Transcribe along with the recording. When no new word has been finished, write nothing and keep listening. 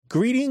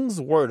Greetings,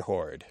 Word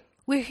Horde.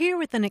 We're here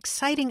with an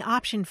exciting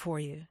option for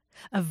you,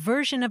 a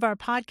version of our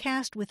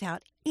podcast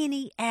without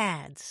any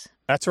ads.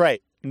 That's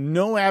right.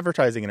 No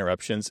advertising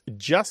interruptions,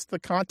 just the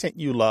content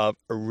you love,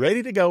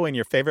 ready to go in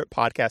your favorite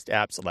podcast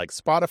apps like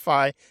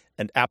Spotify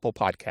and Apple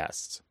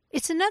Podcasts.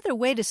 It's another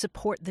way to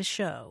support the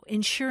show,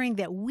 ensuring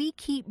that we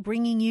keep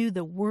bringing you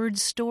the word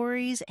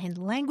stories and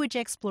language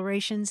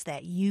explorations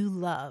that you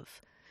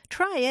love.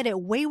 Try it at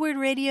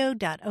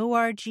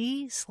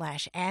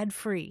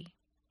waywardradio.org/ad-free.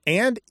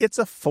 And it's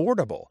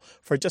affordable.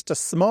 For just a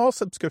small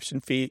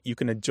subscription fee, you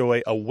can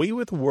enjoy Away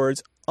with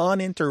Words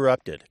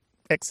uninterrupted,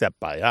 except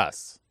by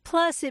us.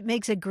 Plus, it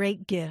makes a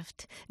great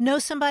gift. Know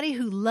somebody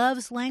who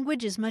loves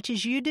language as much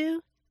as you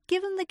do?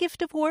 Give them the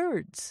gift of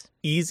words.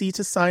 Easy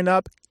to sign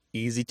up,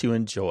 easy to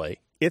enjoy.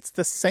 It's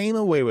the same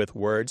Away with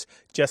Words,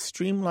 just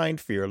streamlined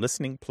for your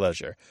listening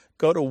pleasure.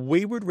 Go to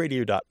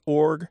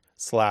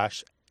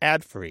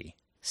waywardradio.org/ad-free.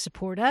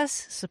 Support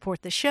us,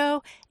 support the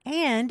show,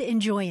 and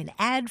enjoy an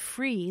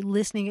ad-free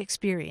listening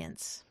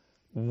experience.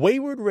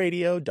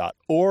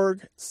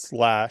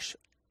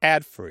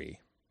 waywardradio.org/ad-free.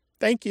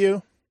 Thank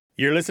you.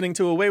 You're listening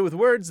to Away with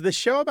Words, the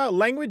show about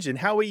language and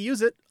how we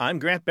use it. I'm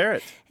Grant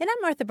Barrett. And I'm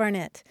Martha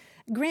Barnett.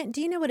 Grant, do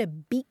you know what a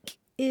beak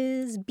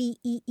is?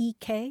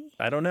 B-E-E-K?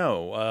 I don't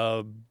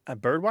know. A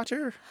bird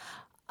watcher?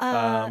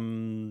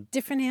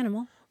 Different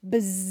animal.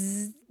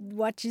 Buzz,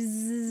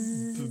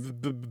 watches.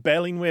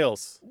 Baleen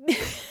whales.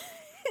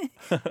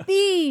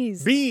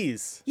 Bees.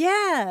 Bees.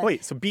 Yeah.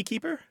 Wait, so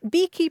beekeeper?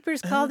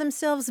 Beekeepers call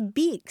themselves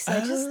beaks.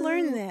 I just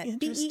learned that.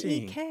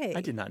 Interesting. B-E-E-K.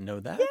 I did not know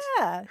that.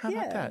 Yeah. How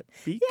about that?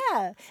 Beak?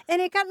 Yeah.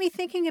 And it got me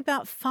thinking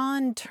about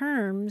fond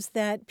terms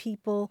that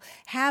people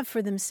have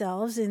for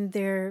themselves in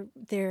their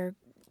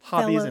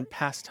Hobbies and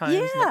pastimes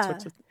and that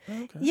sorts of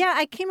okay. Yeah,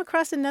 I came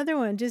across another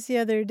one just the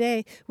other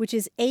day, which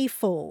is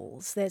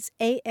AFOLs. That's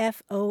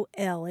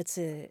A-F-O-L. It's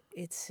an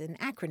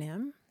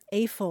acronym.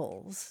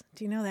 AFOLs.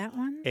 Do you know that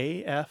one?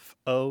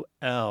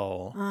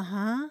 A-F-O-L.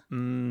 Uh-huh.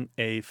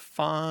 A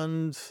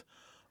fond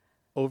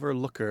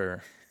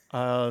overlooker.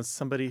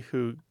 Somebody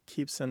who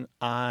keeps an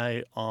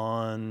eye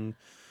on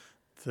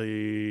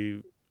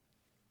the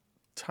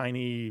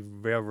tiny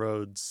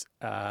railroads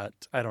at,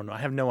 I don't know. I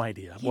have no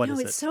idea. What is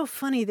it? It's so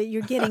funny that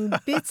you're getting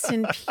bits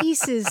and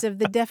pieces of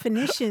the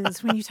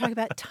definitions when you talk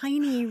about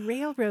tiny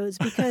railroads,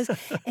 because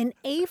an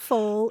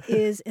AFOL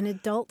is an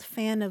adult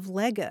fan of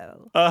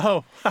Lego.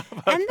 Oh.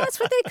 And that's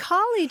what they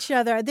call each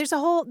other. There's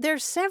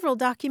several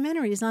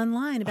documentaries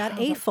online about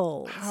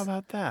AFOLs. How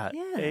about that?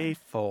 Yeah.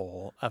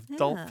 AFOL,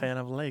 adult fan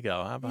of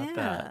Lego. How about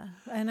that?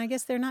 And I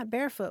guess they're not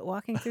barefoot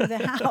walking through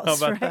the house, How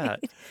about right? that?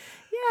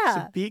 Yeah.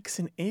 So beaks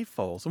and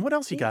AFOLs. And what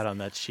else you got on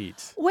that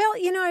sheet? Well,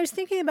 I was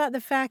thinking about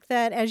the fact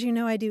that, as you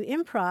know, I do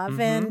improv,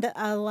 and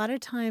a lot of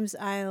times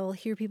I'll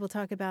hear people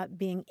talk about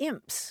being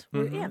imps.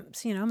 We're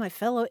imps, my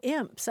fellow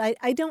imps. I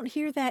don't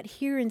hear that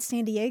here in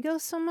San Diego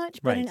so much,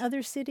 but in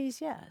other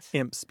cities, yes.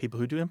 Imps, people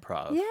who do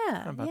improv.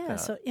 Yeah, How about that?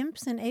 So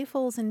imps and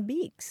AFOLs and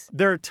beaks.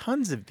 There are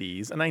tons of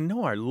these, and I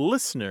know our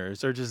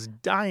listeners are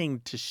just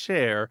dying to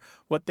share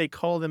what they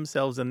call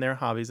themselves and their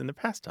hobbies and their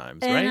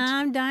pastimes, right? And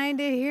I'm dying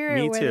to hear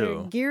Me it, whether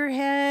too.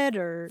 Gearhead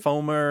or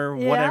Foamer,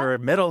 whatever,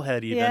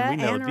 metalhead even. Yeah, we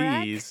know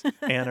anorak. these.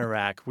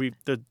 Anorak.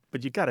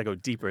 But you got to go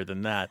deeper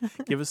than that.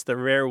 Give us the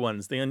rare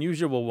ones, the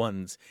unusual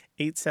ones.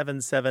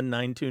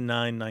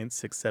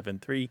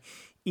 877-929-9673.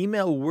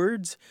 Email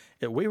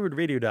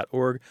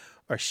words@waywardradio.org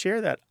or share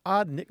that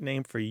odd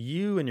nickname for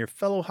you and your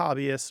fellow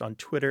hobbyists on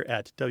Twitter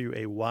at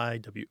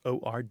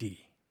WAYWORD.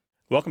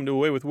 Welcome to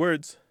Away with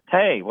Words.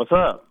 Hey, what's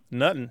up?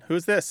 Nothing.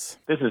 Who's this?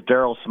 This is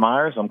Daryl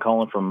Smyers. I'm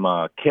calling from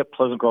KIPP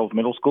Pleasant Grove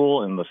Middle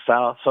School in the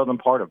southern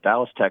part of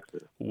Dallas,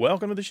 Texas.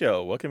 Welcome to the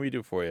show. What can we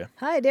do for you?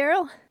 Hi,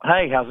 Daryl.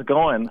 Hey, how's it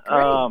going?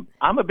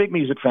 I'm a big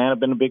music fan.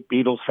 I've been a big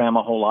Beatles fan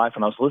my whole life,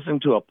 and I was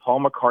listening to a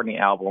Paul McCartney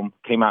album,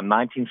 came out in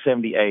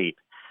 1978.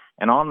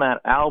 And on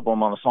that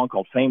album, on a song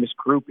called Famous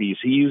Groupies,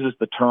 he uses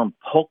the term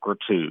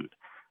pulchritude.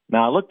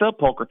 Now, I looked up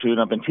pulchritude,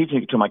 and I've been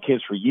teaching it to my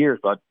kids for years,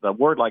 but a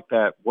word like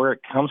that, where it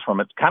comes from,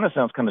 it kind of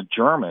sounds kind of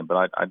German,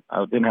 but I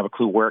didn't have a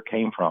clue where it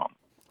came from.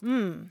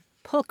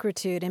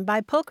 Pulchritude. And by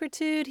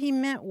pulchritude, he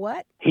meant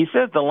what? He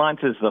says the line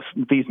says,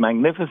 these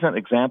magnificent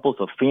examples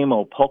of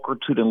female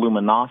pulchritude and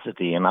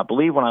luminosity, and I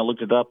believe when I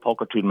looked it up,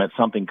 pulchritude meant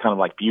something kind of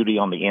like beauty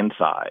on the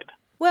inside.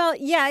 Well,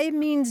 yeah, it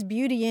means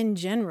beauty in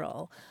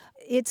general.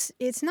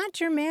 It's not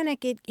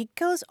Germanic. It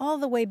goes all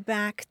the way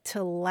back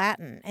to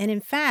Latin. And in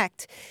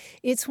fact,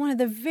 it's one of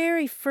the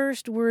very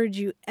first words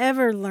you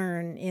ever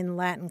learn in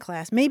Latin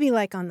class, maybe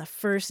like on the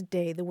first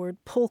day, the word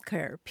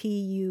pulcher,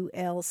 P-U-L-C-H-E-R,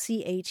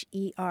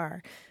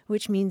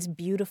 which means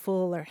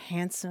beautiful or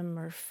handsome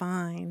or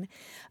fine.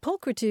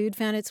 Pulchritude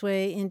found its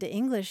way into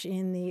English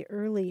in the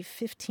early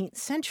 15th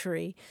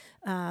century,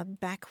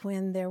 back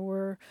when there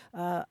were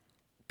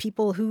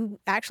people who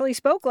actually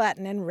spoke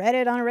Latin and read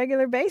it on a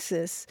regular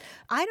basis.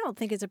 I don't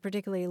think it's a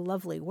particularly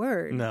lovely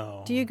word.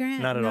 No. Do you,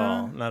 Grant? Not at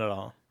all. Not at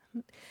all.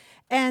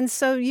 And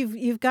so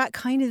you've got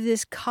kind of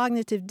this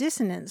cognitive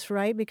dissonance,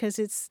 right? Because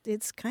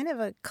it's kind of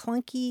a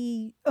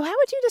clunky. Oh, how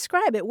would you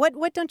describe it?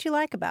 What don't you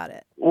like about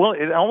it? Well,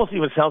 it almost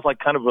even sounds like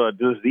kind of a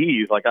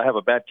disease. Like I have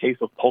a bad case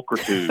of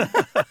pulchritude.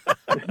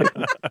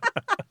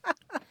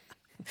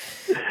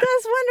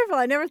 That's wonderful.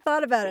 I never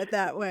thought about it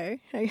that way.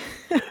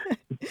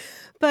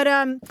 But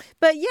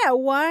yeah,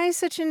 why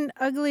such an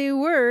ugly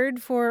word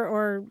for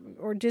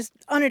or just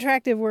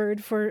unattractive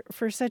word for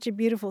such a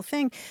beautiful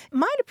thing?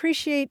 Might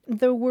appreciate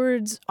the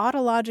words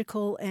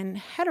autological and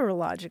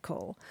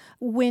heterological.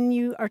 When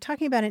you are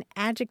talking about an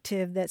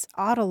adjective that's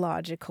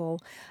autological,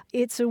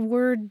 it's a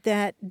word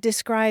that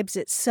describes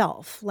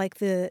itself.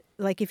 Like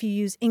if you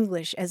use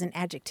English as an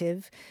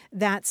adjective,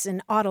 that's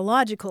an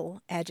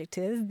autological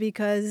adjective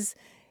because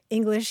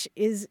English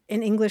is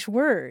an English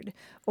word.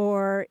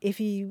 Or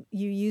if you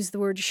use the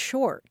word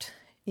short,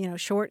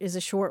 short is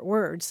a short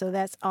word, so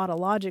that's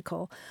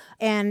autological.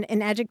 And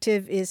an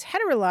adjective is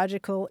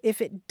heterological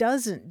if it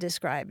doesn't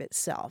describe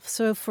itself.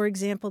 So, for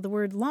example, the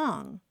word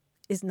long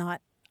is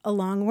not a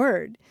long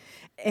word.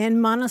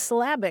 And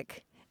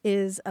monosyllabic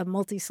is a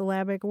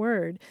multisyllabic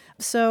word.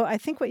 So I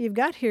think what you've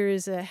got here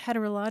is a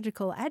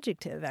heterological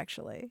adjective,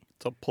 actually.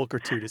 So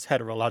pulchritude is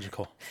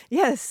heterological.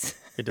 Yes.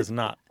 It does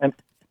not.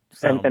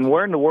 And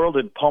where in the world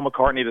did Paul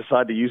McCartney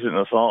decide to use it in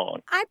a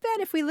song? I bet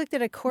if we looked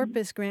at a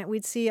corpus, Grant,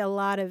 we'd see a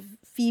lot of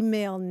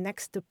female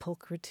next to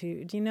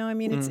pulchritude.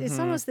 It's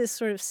almost this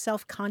sort of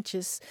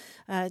self-conscious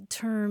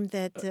term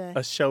that...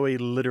 a showy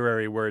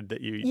literary word that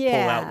you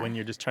pull out when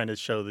you're just trying to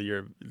show that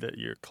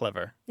you're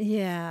clever.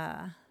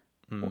 Yeah.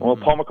 Mm-hmm. Well,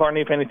 Paul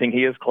McCartney, if anything,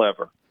 he is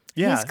clever.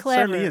 Yeah, he's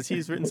clever. Certainly is.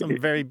 He's written some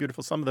very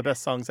beautiful, some of the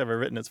best songs ever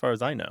written, as far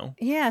as I know.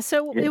 Yeah,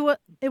 so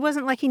it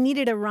wasn't like he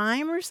needed a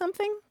rhyme or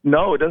something?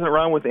 No, it doesn't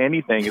rhyme with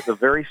anything. It's a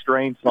very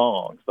strange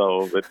song.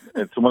 So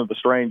it's one of the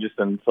strangest.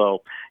 And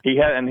so he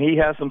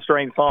has some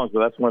strange songs,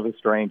 but that's one of the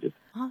strangest.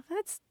 Oh,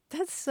 that's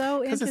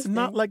so interesting. Because it's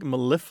not like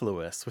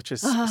mellifluous, which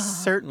is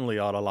certainly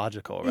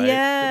autological, right?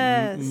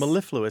 Yes.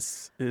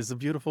 Mellifluous is a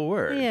beautiful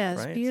word. Yes,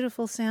 right?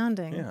 beautiful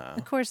sounding. Yeah.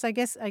 Of course, I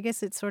guess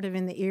it's sort of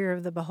in the ear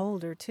of the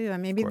beholder too.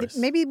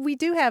 Maybe we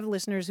do have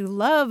listeners who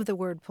love the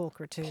word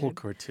pulchritude.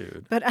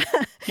 Pulchritude. But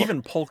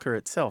even pulcher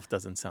itself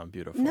doesn't sound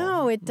beautiful.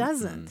 No, it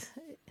doesn't.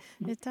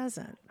 It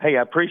doesn't. Hey,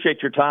 I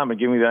appreciate your time and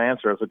giving me that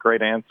answer. It's a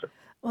great answer.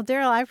 Well,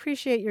 Daryl, I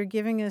appreciate your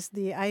giving us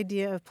the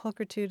idea of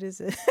pulchritude as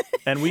a,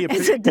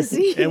 as a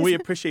disease. And we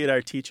appreciate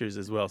our teachers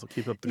as well, so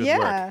keep up the good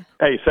work.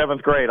 Hey,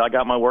 7th grade, I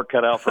got my work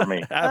cut out for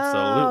me.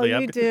 Absolutely. Oh,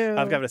 you do.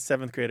 I've got a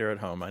 7th grader at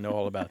home. I know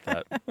all about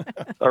that.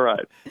 All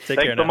right.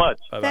 Thanks so much.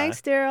 Bye-bye.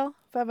 Thanks, Daryl.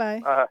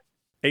 Bye-bye.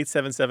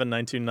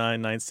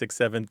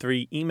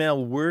 877-929-9673.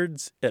 Email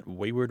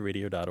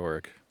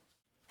words@waywardradio.org.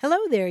 Hello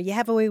there. You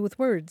have a way with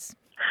words.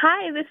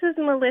 Hi, this is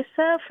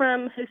Melissa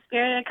from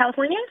Hesperia,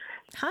 California.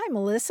 Hi,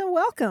 Melissa.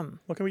 Welcome.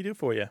 What can we do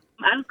for you?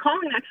 I was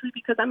calling actually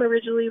because I'm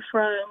originally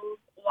from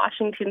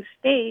Washington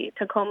State,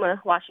 Tacoma,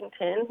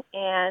 Washington,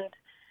 and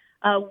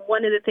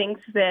one of the things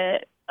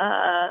that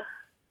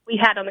we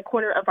had on the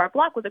corner of our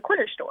block was a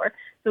corner store.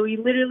 So we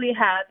literally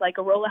had like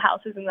a row of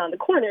houses, and on the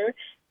corner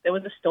there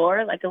was a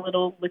store, like a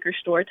little liquor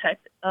store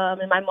type,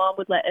 and my mom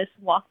would let us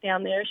walk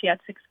down there. She had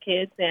 6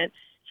 kids, and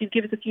she'd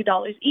give us a few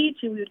dollars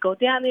each, and we would go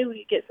down there.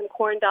 We'd get some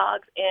corn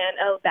dogs and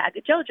a bag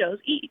of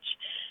JoJo's each.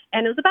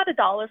 And it was about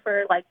 $1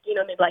 for,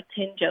 maybe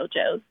 10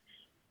 JoJo's.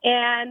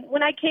 And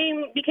when I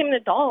became an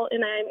adult,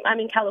 and I'm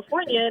in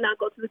California, and I'll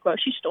go to the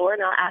grocery store,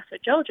 and I'll ask for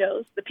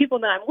JoJo's, the people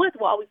that I'm with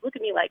will always look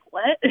at me like,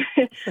 what?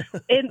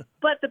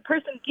 But the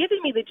person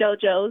giving me the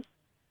JoJo's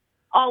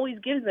always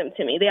gives them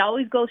to me. They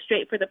always go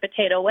straight for the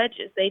potato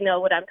wedges. They know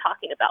what I'm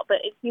talking about.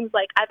 But it seems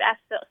like I've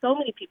asked so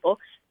many people,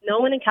 no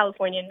one in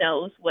California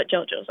knows what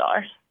JoJo's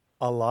are.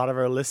 A lot of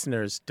our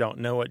listeners don't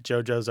know what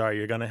JoJo's are.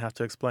 You're going to have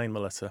to explain,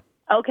 Melissa.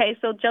 Okay,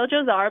 so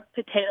JoJo's are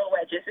potato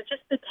wedges. It's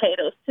just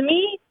potatoes. To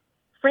me,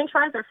 French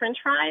fries are French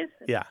fries.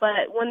 Yeah.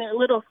 But when they're a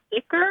little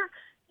thicker,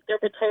 they're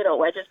potato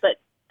wedges. But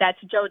that's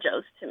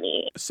JoJo's to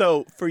me.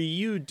 So for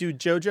you, do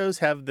JoJo's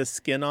have the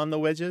skin on the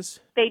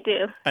wedges? They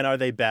do. And are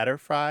they batter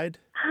fried?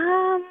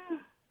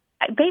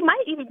 They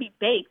might even be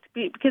baked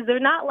because they're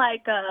not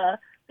like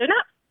they're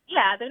not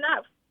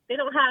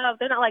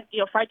like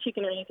fried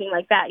chicken or anything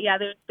like that. Yeah,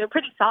 they're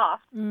pretty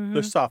soft. Mm-hmm.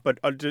 They're soft,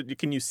 but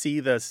can you see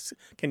the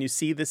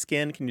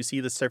skin? Can you see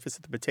the surface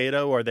of the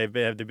potato, or have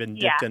they been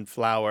dipped in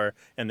flour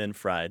and then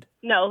fried?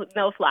 No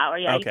flour.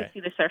 Yeah, okay. You can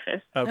see the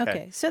surface.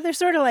 Okay, so they're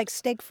sort of like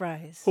steak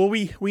fries. Well,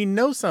 we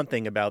know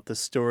something about the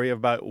story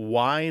about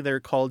why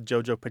they're called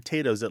JoJo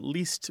potatoes. At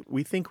least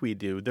we think we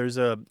do. There's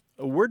a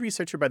word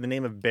researcher by the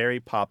name of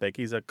Barry Popick.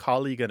 He's a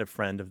colleague and a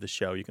friend of the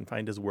show. You can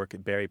find his work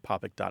at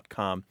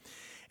barrypopick.com.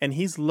 And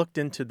he's looked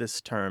into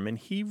this term, and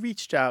he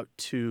reached out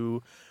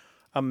to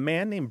a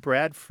man named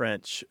Brad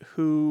French,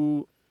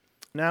 who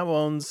now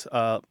owns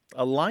a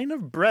line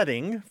of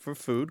breading for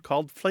food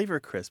called Flavor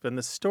Crisp. And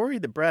the story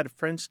that Brad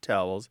French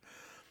tells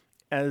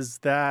is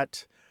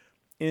that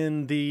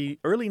in the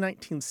early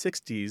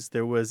 1960s,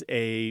 there was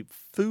a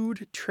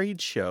food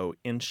trade show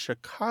in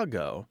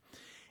Chicago,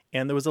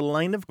 and there was a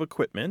line of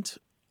equipment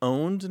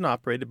owned and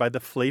operated by the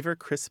Flavor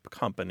Crisp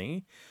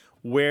Company,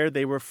 where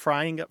they were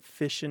frying up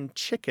fish and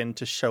chicken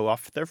to show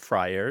off their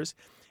fryers.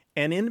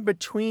 And in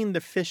between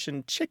the fish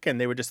and chicken,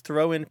 they would just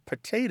throw in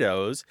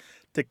potatoes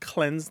to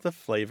cleanse the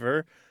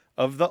flavor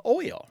of the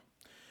oil.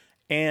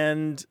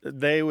 And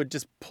they would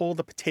just pull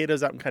the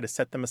potatoes out and kind of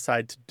set them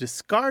aside to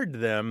discard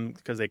them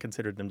because they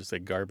considered them just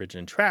like garbage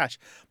and trash.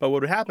 But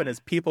what would happen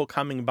is people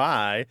coming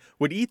by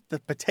would eat the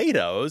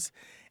potatoes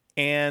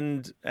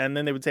and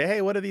then they would say,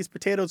 hey, what are these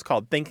potatoes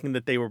called? Thinking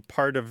that they were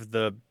part of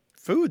the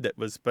food that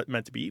was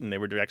meant to be eaten. They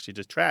were actually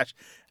just trash.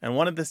 And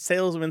one of the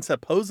salesmen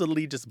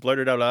supposedly just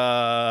blurted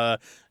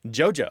out,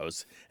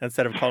 JoJo's,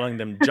 instead of calling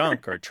them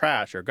junk or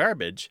trash or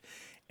garbage.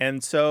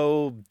 And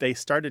so they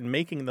started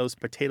making those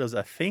potatoes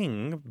a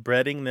thing,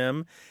 breading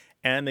them,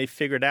 and they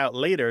figured out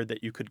later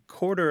that you could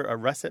quarter a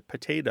russet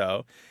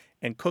potato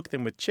and cook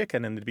them with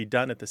chicken, and they'd be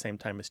done at the same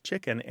time as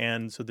chicken.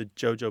 And so the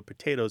JoJo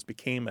potatoes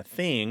became a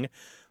thing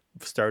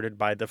started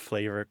by the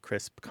Flavor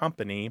Crisp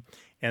Company.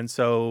 And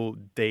so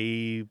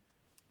they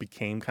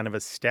became kind of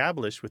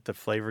established with the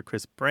Flavor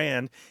Crisp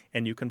brand,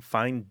 and you can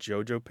find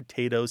JoJo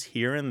potatoes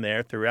here and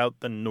there throughout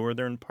the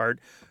northern part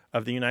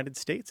of the United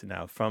States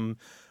now, from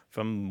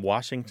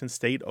Washington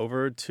State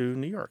over to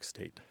New York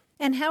State.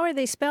 And how are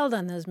they spelled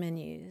on those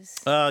menus?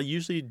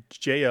 Usually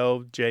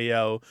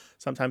J-O.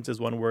 Sometimes there's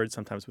one word,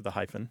 sometimes with a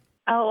hyphen.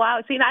 Oh, wow.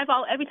 See, and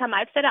every time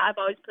I've said it, I've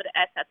always put an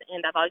S at the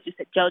end. I've always just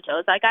said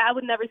JoJo's. Like, I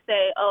would never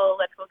say, oh,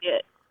 let's go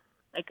get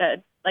like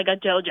a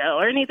JoJo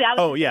or anything.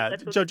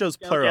 JoJo's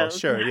plural.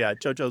 Sure, yeah.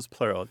 JoJo's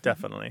plural,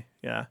 definitely.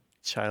 Yeah.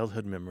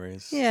 Childhood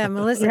memories. Yeah,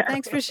 Melissa,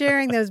 thanks for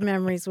sharing those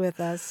memories with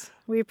us.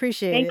 We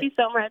appreciate it. Thank you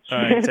so much. All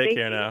right, take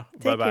care now.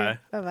 Bye-bye.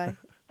 Bye-bye.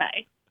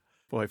 Bye.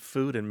 Boy,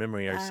 food and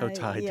memory are so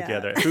tied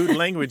together. Food,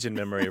 language, and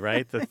memory,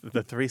 right?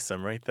 The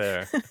threesome right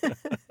there.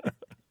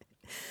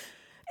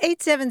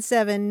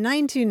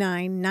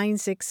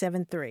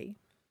 877-929-9673.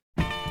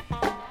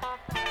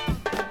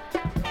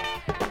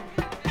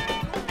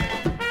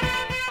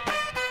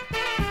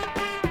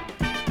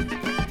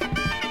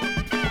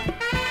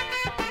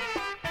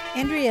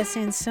 Andrea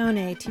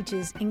Sansone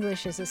teaches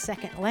English as a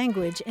second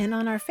language, and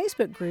on our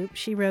Facebook group,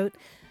 she wrote,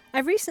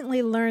 I've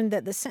recently learned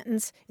that the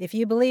sentence, if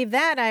you believe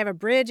that, I have a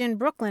bridge in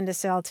Brooklyn to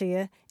sell to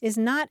you, is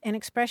not an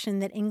expression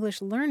that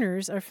English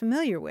learners are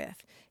familiar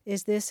with.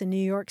 Is this a New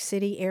York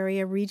City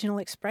area regional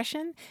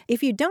expression?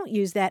 If you don't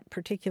use that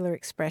particular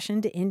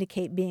expression to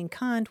indicate being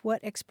conned,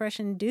 what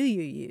expression do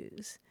you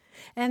use?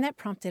 And that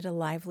prompted a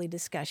lively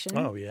discussion.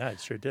 Oh, yeah, it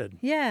sure did.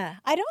 Yeah.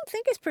 I don't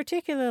think it's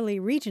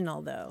particularly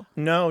regional, though.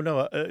 No.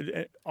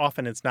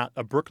 Often it's not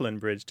a Brooklyn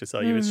bridge to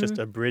sell you. Mm-hmm. It's just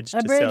a bridge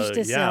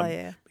to sell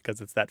you.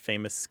 Because it's that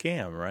famous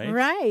scam, right?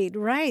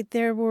 Right.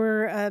 There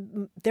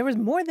was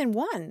more than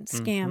one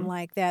scam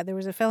like that. There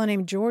was a fellow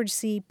named George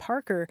C.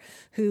 Parker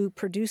who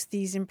produced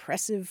these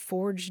impressive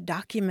forged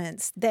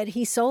documents that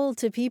he sold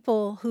to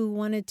people who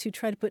wanted to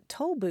try to put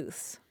toll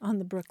booths on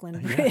the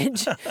Brooklyn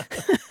Bridge.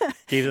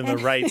 Gave them the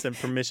rights and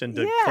permission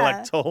to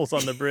collect tolls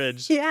on the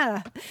bridge.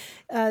 Yeah.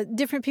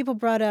 Different people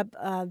brought up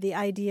the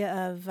idea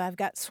of, I've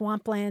got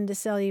swampland to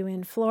sell you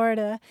in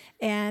Florida.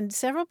 And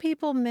several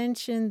people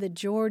mentioned the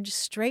George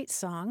Strait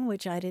song,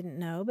 which I didn't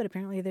know, but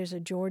apparently there's a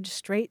George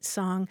Strait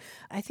song.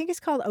 I think it's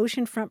called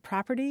Oceanfront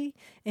Property.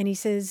 And he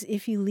says,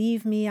 if you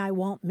leave me, I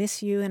won't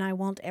miss you and I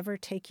won't ever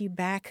take you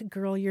back.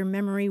 Girl, your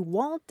memory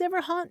won't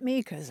ever haunt me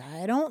because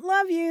I don't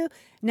love you.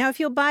 Now, if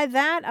you'll buy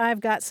that, I've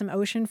got some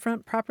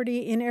oceanfront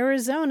property in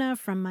Arizona.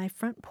 From my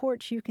front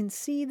porch, you can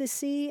see the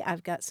sea.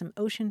 I've got some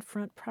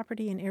oceanfront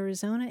property in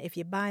Arizona. If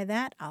you buy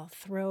that, I'll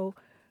throw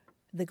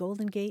the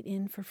Golden Gate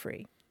in for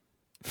free.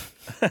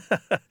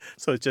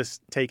 So it's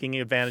just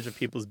taking advantage of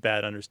people's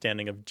bad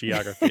understanding of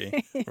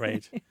geography,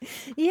 right?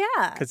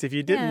 Yeah. Because if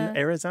you didn't,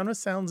 Arizona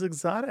sounds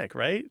exotic,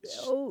 right?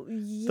 Oh,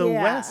 yeah. The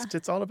West,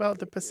 it's all about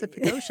the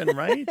Pacific Ocean,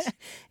 right?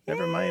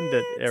 Never mind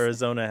that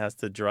Arizona has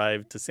to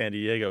drive to San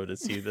Diego to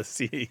see the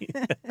sea.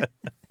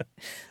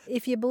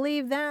 If you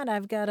believe that,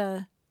 I've got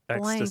a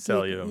X to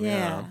sell you.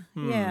 Yeah.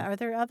 Are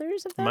there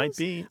others of those? Might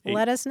be.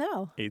 Let us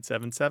know.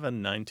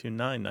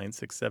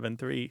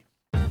 877-929-9673.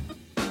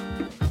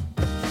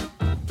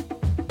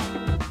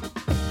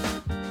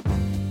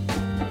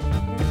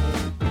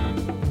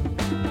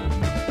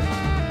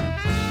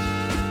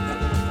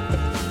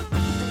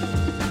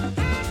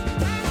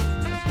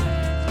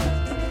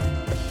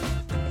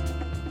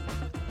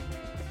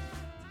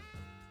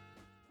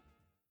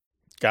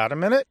 Got a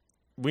minute?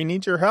 We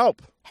need your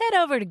help. Head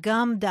over to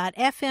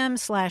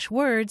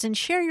gum.fm/words and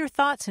share your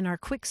thoughts in our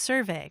quick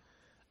survey.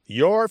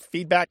 Your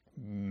feedback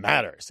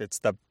matters. It's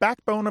the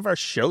backbone of our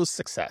show's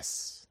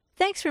success.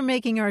 Thanks for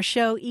making our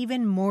show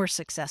even more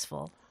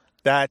successful.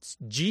 That's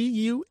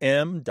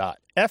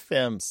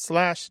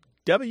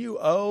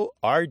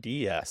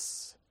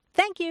gum.fm/WORDS.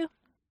 Thank you.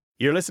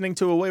 You're listening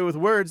to Away with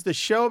Words, the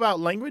show about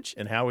language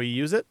and how we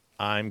use it.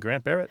 I'm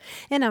Grant Barrett.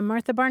 And I'm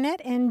Martha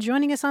Barnett. And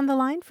joining us on the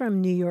line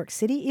from New York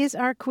City is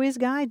our quiz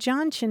guy,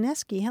 John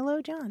Chinesky.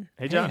 Hello, John.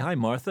 Hey, John. Hey, hi,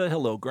 Martha.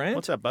 Hello, Grant.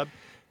 What's up, bud?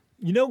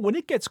 You know, when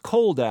it gets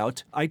cold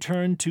out, I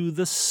turn to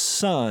the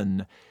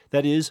sun.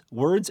 That is,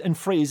 words and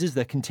phrases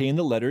that contain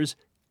the letters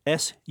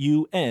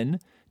S-U-N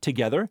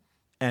together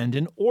and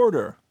in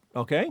order,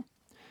 okay?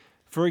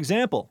 For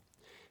example,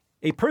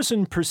 a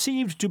person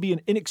perceived to be an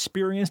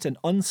inexperienced and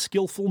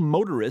unskillful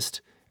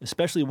motorist,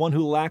 especially one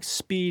who lacks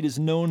speed, is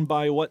known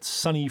by what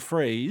sunny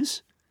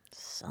phrase?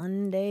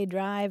 Sunday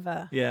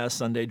driver. Yeah,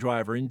 Sunday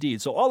driver,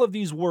 indeed. So all of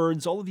these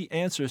words, all of the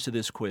answers to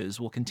this quiz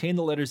will contain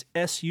the letters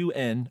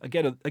S-U-N.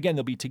 Again,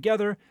 they'll be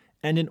together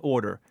and in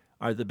order,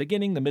 either the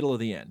beginning, the middle, or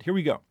the end. Here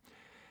we go.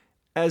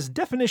 As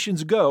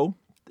definitions go,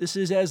 this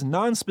is as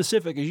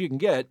non-specific as you can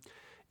get.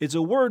 It's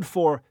a word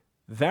for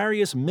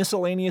various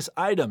miscellaneous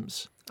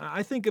items.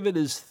 I think of it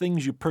as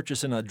things you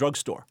purchase in a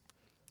drugstore.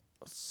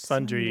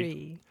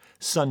 Sundry.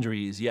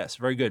 Sundries, yes,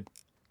 very good.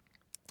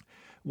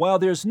 While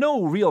there's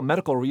no real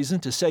medical reason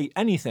to say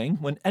anything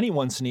when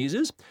anyone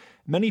sneezes,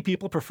 many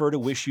people prefer to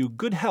wish you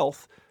good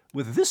health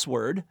with this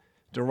word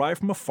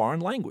derived from a foreign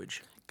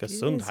language.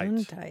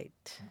 Gesundheit.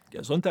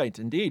 Gesundheit,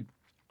 indeed.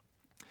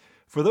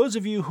 For those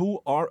of you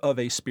who are of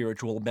a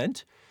spiritual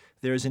bent,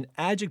 there's an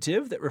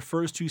adjective that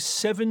refers to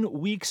 7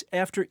 weeks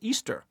after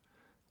Easter,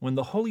 when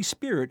the Holy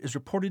Spirit is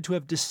reported to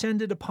have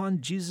descended upon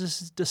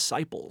Jesus'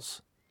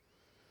 disciples.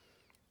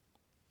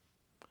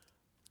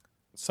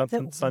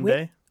 Something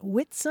Sunday?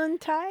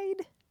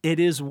 Whitsuntide? It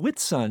is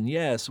Whitsun,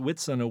 yes,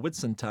 Whitsun or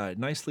Whitsuntide.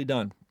 Nicely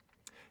done.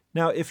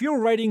 Now, if you're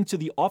writing to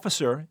the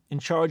officer in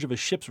charge of a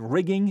ship's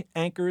rigging,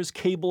 anchors,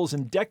 cables,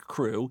 and deck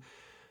crew,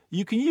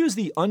 you can use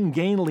the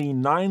ungainly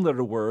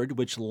 9-letter word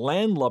which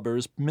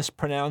landlubbers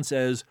mispronounce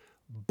as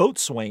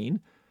boatswain,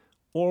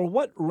 or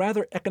what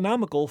rather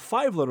economical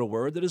 5-letter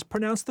word that is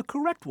pronounced the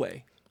correct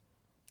way.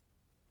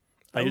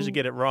 I usually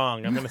get it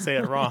wrong. I'm going to say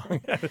it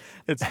wrong.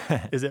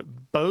 Is it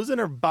bosun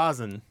or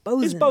bosun?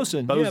 It's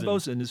bosun. Yeah,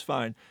 bosun is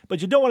fine.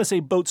 But you don't want to say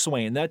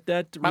boatswain.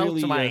 That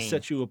really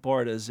sets you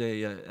apart as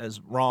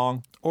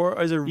wrong. Or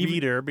as a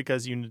reader,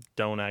 because you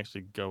don't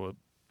actually go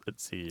at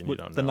sea and you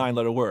don't know. The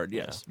 9-letter word,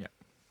 yes. Yeah.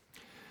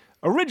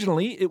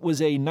 Originally, it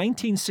was a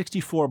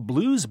 1964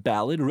 blues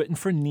ballad written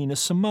for Nina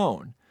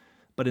Simone.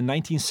 But in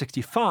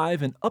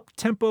 1965, an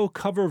up-tempo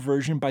cover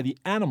version by the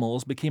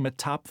Animals became a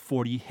top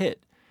 40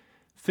 hit.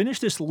 Finish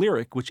this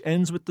lyric, which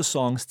ends with the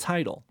song's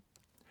title.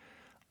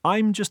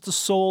 I'm just a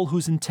soul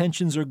whose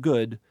intentions are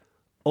good.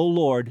 Oh,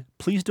 Lord,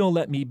 please don't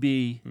let me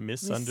be...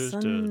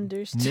 Misunderstood.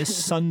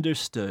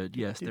 Misunderstood.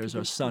 Yes, there's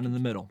our sun in the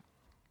middle.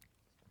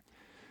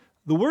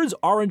 The word's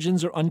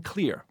origins are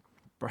unclear,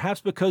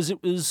 perhaps because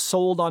it was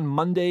sold on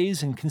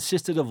Mondays and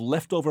consisted of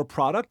leftover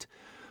product,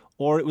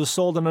 or it was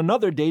sold on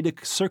another day to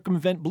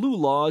circumvent blue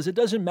laws. It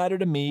doesn't matter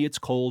to me. It's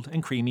cold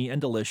and creamy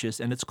and delicious,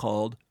 and it's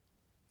called...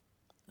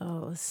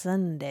 Oh,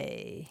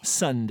 Sunday.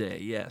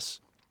 Sunday,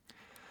 yes.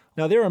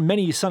 Now, there are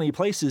many sunny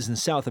places in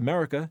South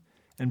America,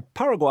 and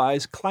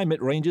Paraguay's climate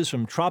ranges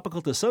from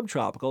tropical to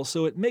subtropical,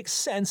 so it makes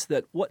sense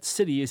that what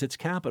city is its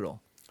capital?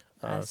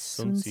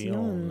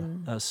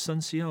 Asuncion.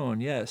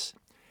 Asuncion, yes.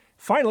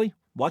 Finally,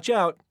 watch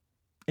out.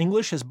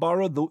 English has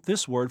borrowed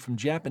this word from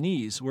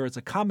Japanese, where it's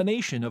a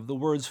combination of the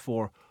words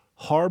for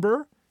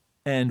harbor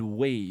and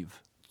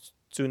wave.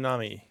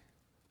 Tsunami.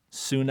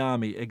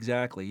 Tsunami,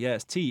 exactly,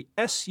 yes.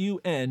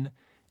 Tsunami.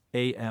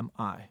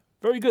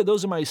 Very good.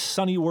 Those are my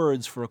sunny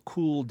words for a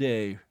cool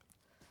day.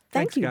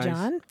 Thank you, guys.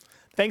 John.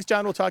 Thanks,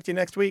 John. We'll talk to you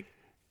next week.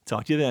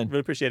 Talk to you then. Really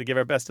appreciate it. Give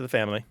our best to the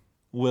family.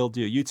 Will do.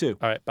 You too.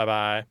 All right.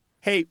 Bye-bye.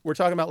 Hey, we're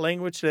talking about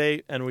language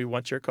today, and we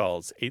want your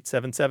calls.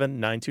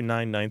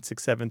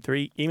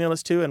 877-929-9673. Email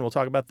us too, and we'll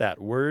talk about that.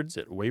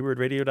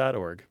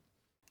 words@waywardradio.org.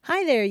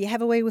 Hi there. You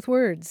have a way with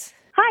words.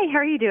 Hi, how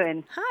are you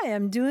doing? Hi,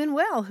 I'm doing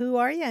well. Who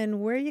are you,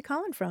 and where are you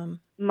calling from?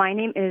 My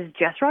name is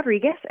Jess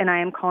Rodriguez, and I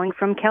am calling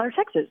from Keller,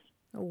 Texas.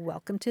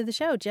 Welcome to the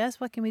show, Jess.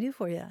 What can we do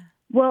for you?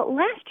 Well,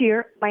 last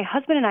year, my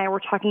husband and I were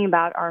talking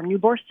about our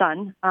newborn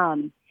son,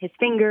 his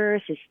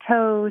fingers, his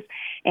toes,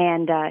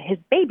 and his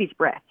baby's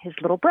breath, his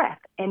little breath.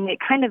 And it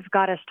kind of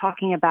got us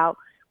talking about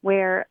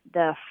where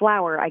the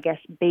flower, I guess,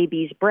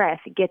 baby's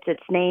breath gets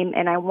its name.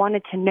 And I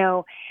wanted to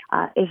know,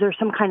 is there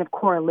some kind of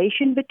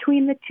correlation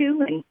between the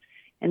two?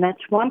 And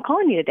that's why I'm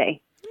calling you today.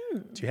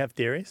 Do you have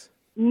theories?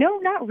 No,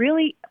 not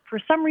really. For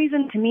some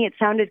reason, to me, it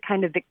sounded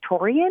kind of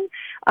Victorian.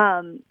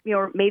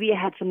 Or maybe it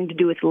had something to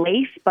do with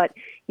lace, but,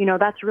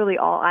 that's really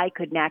all I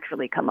could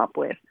naturally come up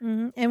with.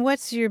 Mm-hmm. And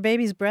what's your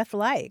baby's breath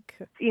like?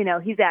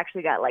 He's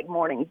actually got like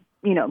morning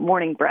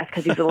breath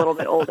because he's a little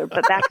bit older.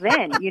 But back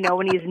then,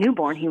 when he was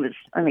newborn, he was,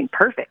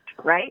 perfect,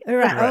 right?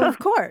 Right. Oh, of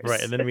course.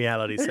 Right, and then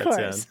reality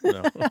sets in.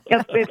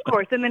 Of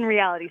course, and then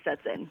reality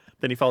sets in.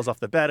 Then he falls off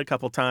the bed a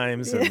couple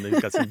times, and he's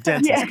got some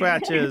dents and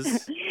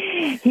scratches.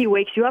 He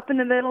wakes you up in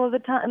the middle of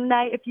the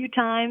night a few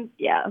times.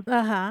 Yeah.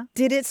 Uh-huh.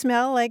 Did it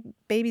smell like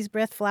baby's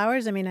breath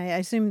flowers? I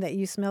assume that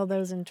you smelled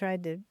those and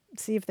tried to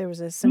see if there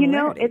was a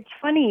similarity. It's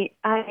funny.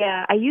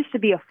 I used to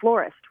be a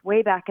florist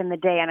way back in the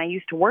day, and I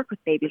used to work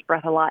with baby's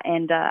breath a lot,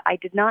 and I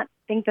did not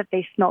think that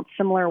they smelled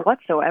similar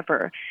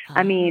whatsoever.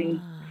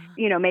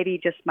 maybe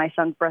just my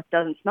son's breath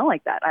doesn't smell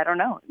like that. I don't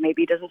know.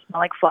 Maybe it doesn't smell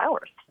like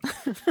flowers.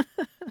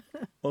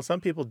 Well,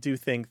 some people do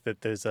think that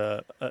there's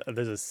a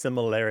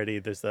similarity.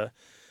 There's a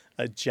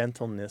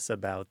gentleness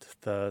about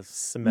the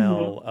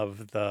smell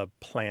of the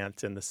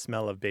plant and the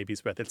smell of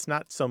baby's breath. It's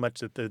not so much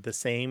that they're the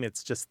same.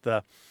 It's just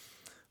the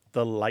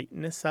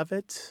lightness of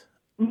it.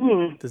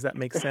 Mm-hmm. Does that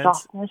make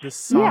sense? Softness. The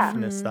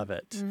softness of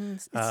it.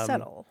 It's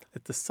subtle.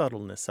 It's the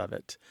subtleness of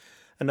it.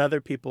 And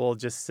other people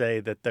just say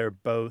that they're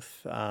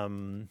both,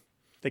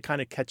 they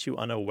kind of catch you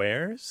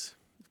unawares.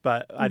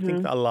 But I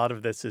think a lot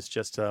of this is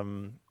just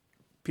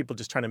people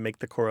just trying to make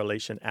the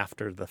correlation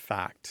after the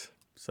fact.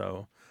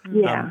 So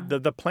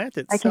the plant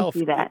itself, I can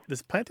see that.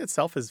 This plant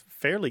itself is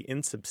fairly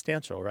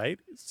insubstantial, right?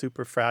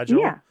 Super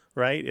fragile,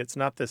 right? It's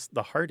not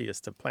the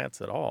hardiest of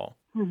plants at all.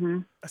 Mm-hmm.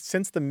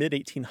 Since the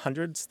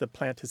mid-1800s, the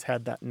plant has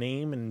had that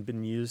name and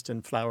been used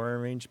in flower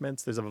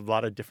arrangements. There's a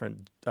lot of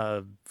different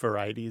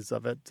varieties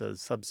of it,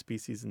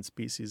 subspecies and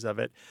species of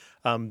it.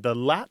 The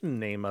Latin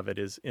name of it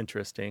is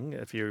interesting,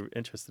 if you're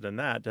interested in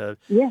that.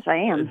 Yes, I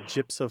am.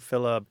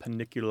 Gypsophila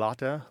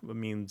paniculata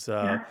means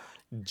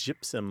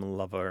gypsum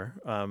lover.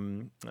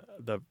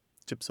 The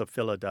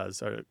Gypsophila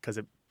does, because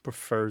it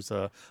prefers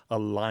a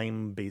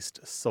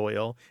lime-based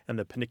soil, and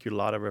the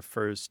paniculata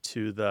refers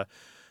to the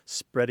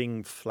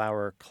spreading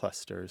flower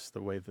clusters,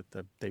 the way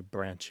that they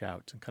branch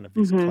out and kind of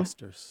these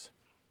clusters.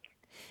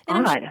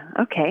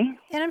 Okay.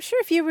 And I'm sure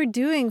if you were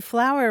doing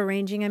flower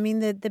arranging, I mean,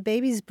 the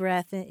baby's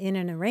breath in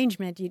an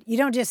arrangement, you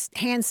don't just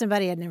hand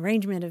somebody an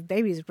arrangement of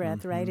baby's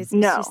breath, right? It's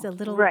just a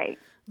little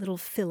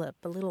fillip,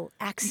 a little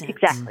accent.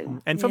 Exactly.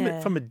 And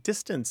from a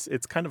distance,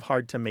 it's kind of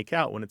hard to make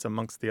out when it's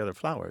amongst the other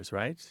flowers,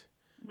 right?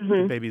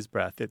 The baby's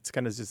breath. It's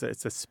kind of just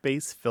it's a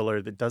space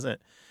filler that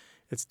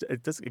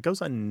it goes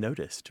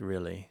unnoticed,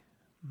 really.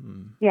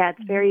 Yeah,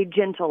 it's very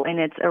gentle in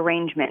its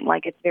arrangement.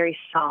 Like, it's very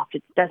soft.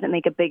 It doesn't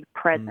make a big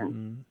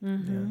presence.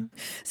 Yeah.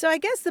 So I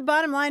guess the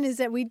bottom line is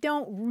that we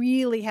don't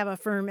really have a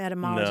firm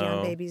etymology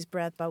on baby's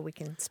breath, but we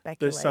can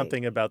speculate. There's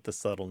something about the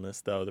subtleness,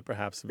 though, that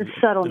perhaps the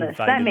subtleness.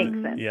 That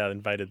makes sense. Yeah,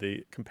 invited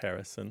the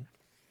comparison.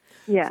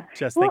 Yeah.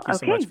 Jess, thank you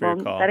so much for your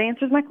call. That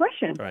answers my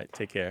question. All right,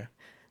 take care.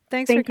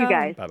 Thanks for calling. Thank you,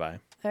 guys. Bye-bye.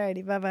 All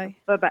righty, bye-bye.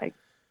 Bye-bye.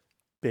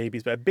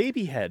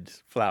 Baby head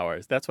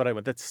flowers. That's what I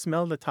want. That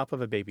smell the top of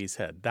a baby's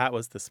head. That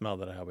was the smell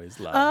that I always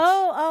loved.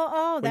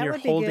 Oh, when that you're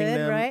would be holding good,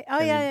 them, right? Oh,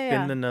 and yeah. you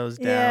bend the nose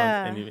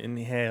down and you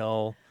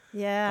inhale.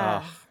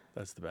 Yeah. Oh,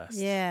 that's the best.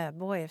 Yeah,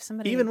 boy, if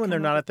somebody even when they're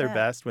not at their that.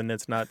 best, when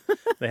it's not,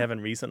 they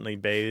haven't recently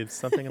bathed,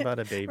 something about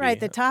a baby. Right,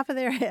 the top of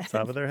their head.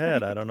 Top of their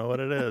head. I don't know what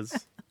it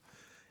is.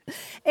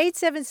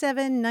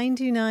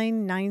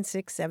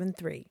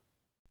 877-929-9673.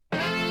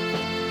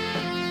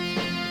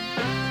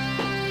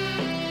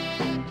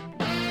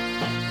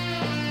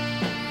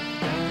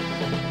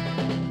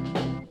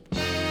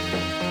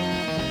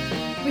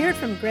 We heard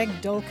from Greg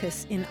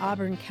Dulcus in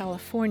Auburn,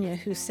 California,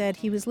 who said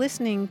he was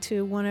listening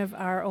to one of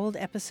our old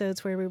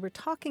episodes where we were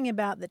talking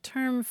about the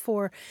term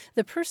for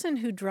the person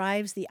who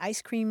drives the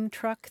ice cream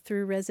truck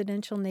through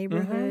residential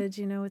neighborhoods,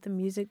 with the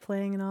music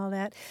playing and all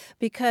that,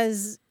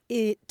 because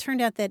it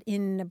turned out that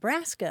in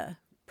Nebraska,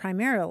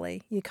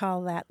 primarily, you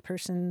call that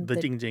person the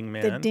Ding Ding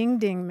Man. The Ding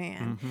Ding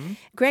Man. Mm-hmm.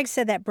 Greg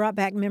said that brought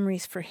back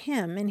memories for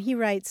him, and he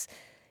writes,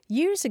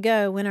 years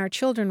ago, when our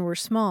children were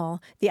small,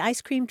 the ice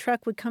cream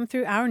truck would come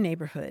through our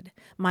neighborhood.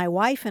 My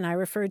wife and I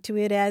referred to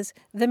it as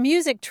the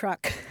music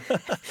truck,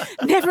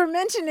 never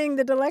mentioning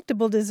the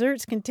delectable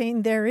desserts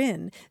contained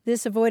therein.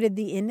 This avoided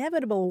the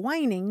inevitable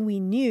whining we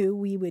knew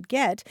we would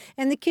get,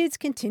 and the kids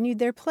continued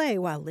their play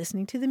while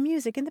listening to the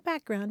music in the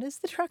background as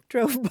the truck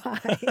drove by.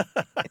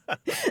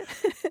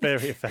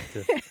 Very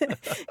effective.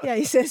 Yeah,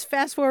 he says,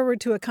 fast forward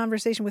to a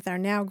conversation with our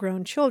now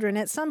grown children.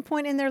 At some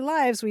point in their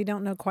lives, we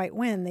don't know quite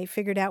when, they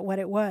figured out what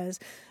it was.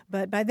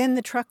 But by then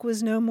the truck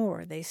was no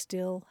more. They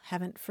still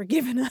haven't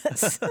forgiven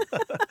us.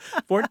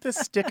 Weren't the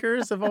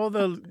stickers of all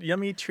the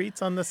yummy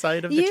treats on the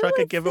side of the truck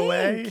a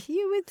giveaway?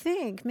 You would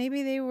think.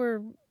 Maybe they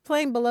were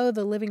playing below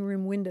the living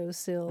room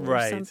windowsill or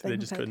right, something. They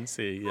just couldn't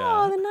see. Yeah.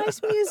 Oh, the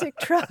nice music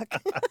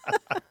truck.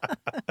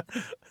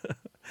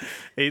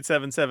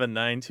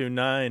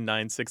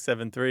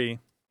 877-929-9673.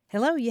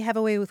 Hello, you have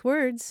a way with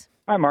words.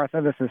 Hi,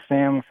 Martha. This is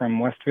Sam from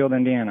Westfield,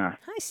 Indiana.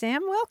 Hi,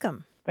 Sam.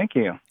 Welcome. Thank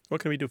you.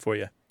 What can we do for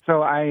you?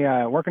 So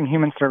I work in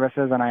human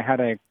services, and I had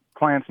a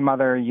client's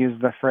mother use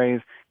the phrase,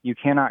 you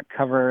cannot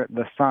cover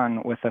the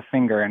sun with a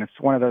finger. And it's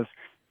one of those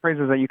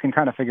phrases that you can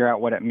kind of figure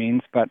out what it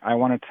means, but I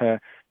wanted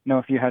to know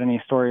if you had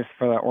any stories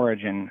for the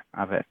origin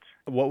of it.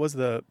 What was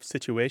the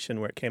situation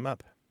where it came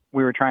up?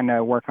 We were trying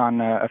to work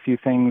on a few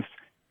things,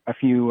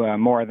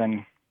 more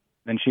than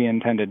she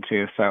intended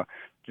to, so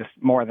just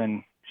more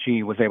than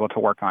she was able to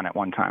work on at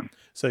one time.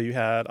 So you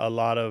had a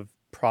lot of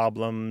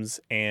problems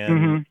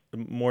and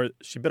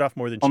she bit off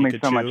more than she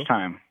could chew. Only so much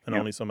time. And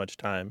only so much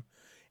time.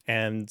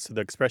 And so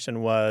the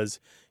expression was,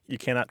 you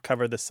cannot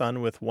cover the sun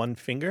with one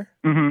finger?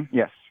 Mm-hmm.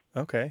 Yes.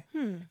 Okay.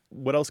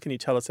 What else can you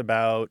tell us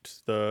about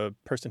the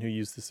person who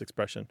used this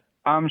expression?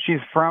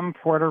 She's from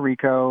Puerto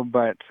Rico,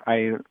 but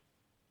I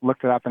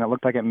looked it up and it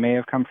looked like it may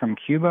have come from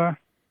Cuba.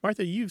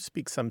 Martha, you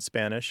speak some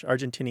Spanish,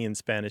 Argentinian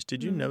Spanish.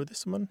 Did you know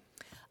this one?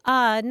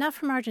 Not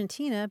from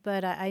Argentina,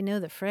 but I know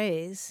the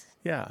phrase.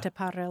 Yeah.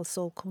 Tapar el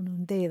sol con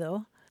un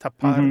dedo.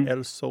 Tapar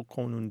el sol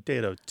con un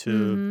dedo,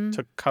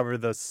 to cover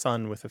the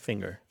sun with a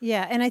finger.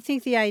 Yeah, and I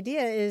think the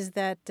idea is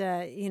that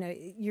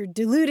you're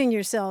deluding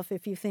yourself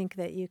if you think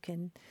that you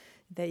can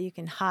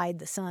hide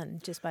the sun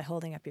just by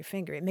holding up your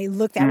finger. It may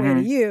look that way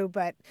to you,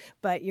 but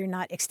you're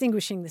not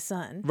extinguishing the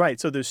sun. Right.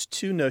 So there's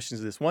two notions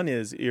of this. One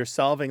is you're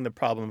solving the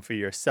problem for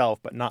yourself,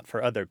 but not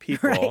for other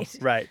people.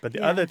 Right. But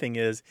the other thing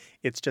is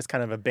it's just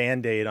kind of a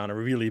Band-Aid on a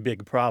really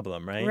big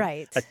problem, right?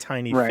 Right. A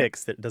tiny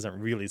fix that doesn't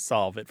really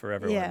solve it for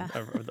everyone. Yeah.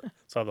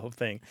 Solve the whole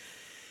thing.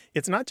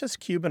 It's not just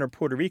Cuban or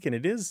Puerto Rican.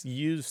 It is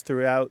used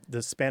throughout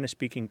the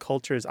Spanish-speaking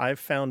cultures. I've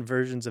found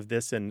versions of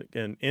this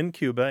in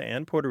Cuba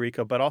and Puerto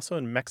Rico, but also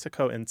in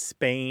Mexico and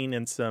Spain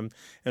and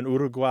in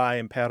Uruguay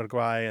and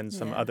Paraguay and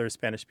some other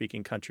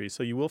Spanish-speaking countries.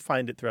 So you will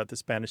find it throughout the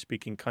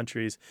Spanish-speaking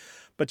countries.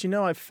 But,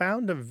 I've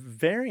found a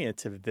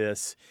variant of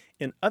this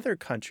in other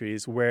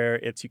countries where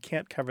you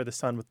can't cover the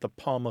sun with the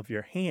palm of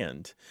your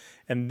hand.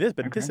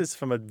 This is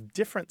from a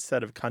different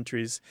set of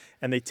countries,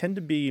 and they tend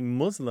to be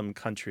Muslim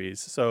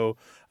countries. So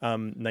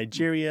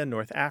Nigeria,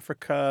 North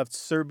Africa,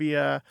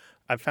 Serbia.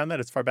 I've found that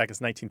as far back as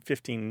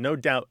 1915. No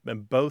doubt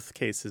in both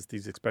cases,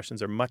 these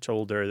expressions are much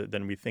older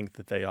than we think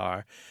that they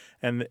are.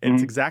 And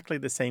it's exactly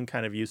the same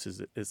kind of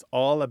uses. It's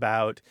all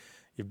about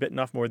you've bitten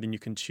off more than you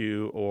can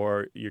chew,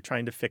 or you're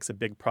trying to fix a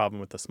big problem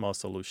with a small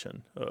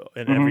solution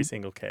in every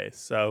single case.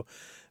 So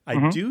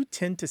I do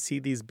tend to see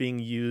these being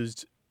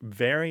used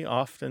very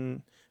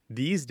often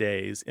these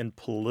days in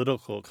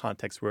political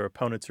contexts where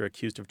opponents are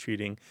accused of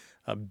treating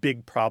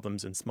big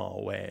problems in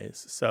small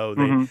ways.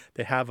 So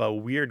they have a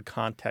weird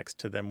context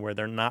to them where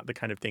they're not the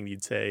kind of thing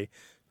you'd say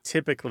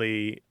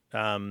typically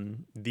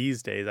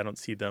these days. I don't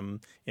see them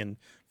in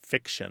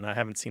fiction. I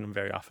haven't seen them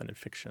very often in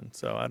fiction,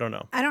 so I don't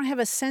know. I don't have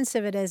a sense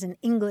of it as an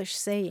English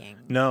saying.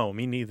 No,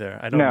 me neither.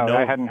 I don't know. No,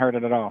 I hadn't heard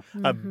it at all.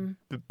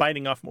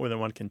 Biting off more than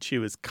one can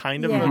chew is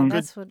kind of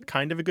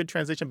a good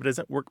translation, but it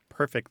doesn't work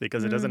perfectly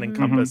because it doesn't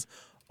encompass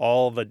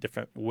all the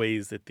different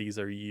ways that these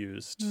are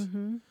used.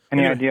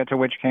 Any idea to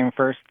which came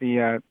first,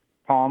 the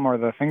palm or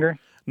the finger?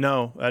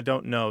 No, I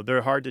don't know.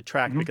 They're hard to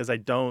track because I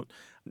don't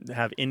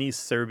have any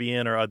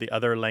Serbian or the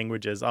other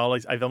languages.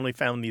 I've only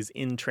found these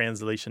in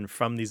translation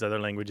from these other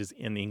languages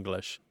in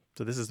English.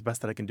 So this is the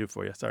best that I can do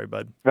for you. Sorry,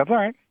 bud. That's all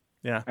right.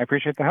 Yeah. I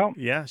appreciate the help.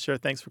 Yeah, sure.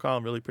 Thanks for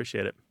calling. Really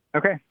appreciate it.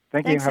 Okay.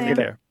 Thank Thanks, you. Have a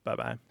good Sam. day.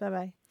 Bye-bye.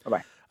 Bye-bye.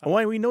 Bye-bye.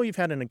 Well, we know you've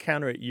had an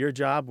encounter at your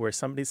job where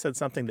somebody said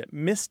something that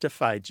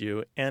mystified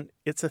you, and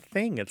it's a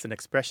thing. It's an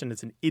expression.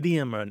 It's an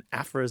idiom or an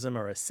aphorism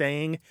or a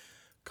saying.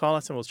 Call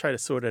us and we'll try to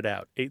sort it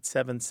out.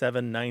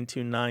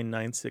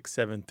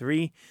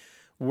 877-929-9673.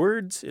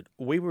 Words at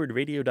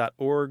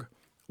waywordradio.org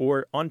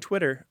or on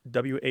Twitter,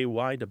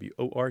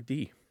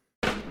 WAYWORD.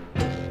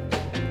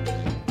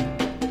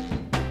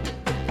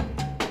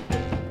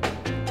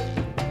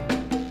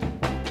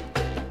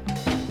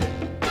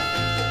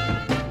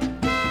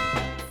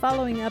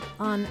 Following up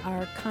on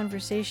our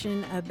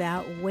conversation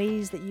about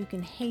ways that you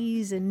can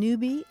haze a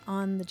newbie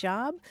on the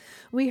job,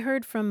 we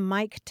heard from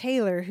Mike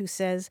Taylor, who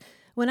says,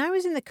 "When I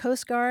was in the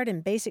Coast Guard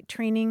and basic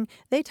training,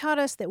 they taught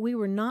us that we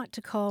were not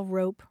to call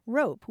rope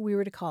rope. We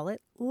were to call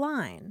it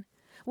line.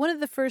 One of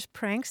the first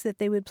pranks that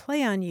they would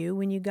play on you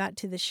when you got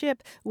to the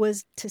ship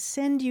was to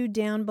send you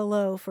down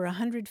below for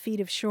 100 feet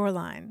of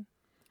shoreline."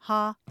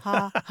 Ha,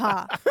 ha,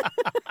 ha.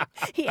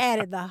 He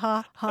added the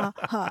ha, ha,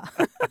 ha.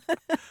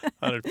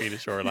 100 feet of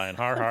shoreline.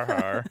 Har, har,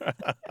 har.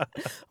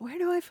 Where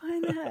do I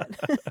find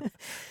that?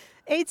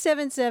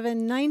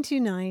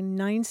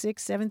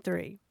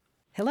 877-929-9673.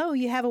 Hello,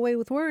 you have a way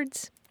with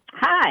words.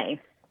 Hi,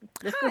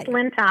 this is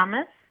Lynn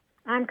Thomas.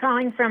 I'm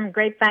calling from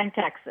Grapevine,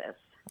 Texas.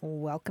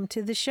 Welcome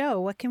to the show.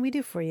 What can we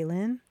do for you,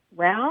 Lynn?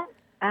 Well,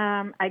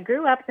 I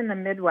grew up in the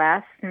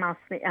Midwest,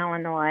 mostly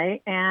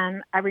Illinois,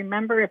 and I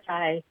remember if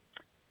I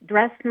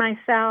dressed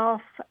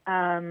myself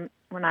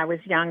when I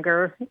was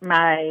younger,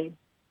 my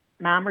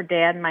mom or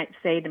dad might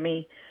say to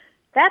me,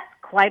 "That's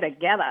quite a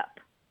get-up,"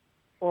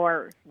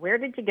 or "Where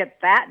did you get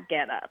that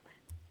get-up?"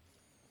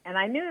 And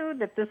I knew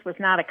that this was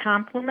not a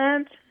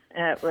compliment.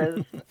 It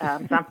was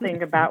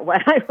something about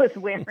what I was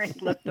wearing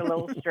looked a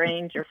little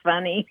strange or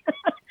funny.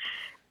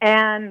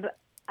 And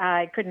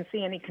I couldn't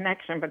see any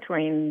connection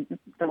between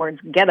the words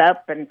get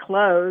up and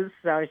clothes,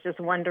 so I was just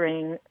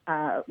wondering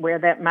where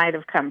that might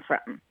have come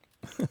from.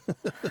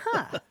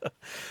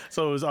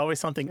 So it was always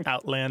something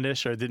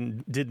outlandish or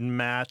didn't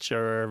match,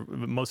 or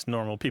most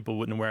normal people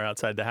wouldn't wear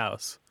outside the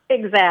house.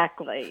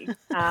 Exactly.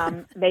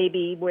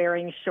 Maybe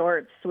wearing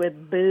shorts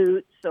with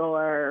boots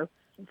or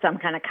some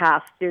kind of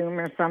costume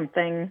or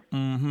something.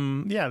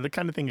 Mm-hmm. Yeah, the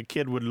kind of thing a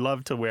kid would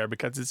love to wear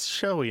because it's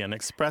showy and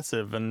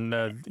expressive, and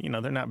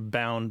they're not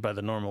bound by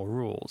the normal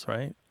rules,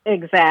 right?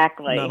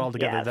 Exactly. Not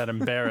altogether that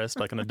embarrassed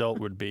like an adult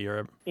would be.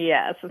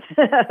 Yes,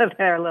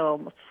 they're a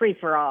little free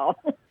for all.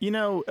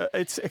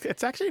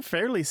 It's actually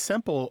fairly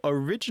simple.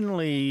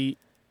 Originally,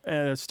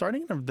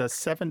 starting in the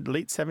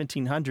late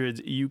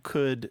 1700s, you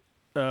could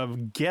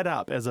get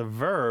up as a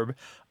verb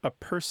a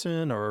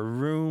person or a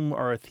room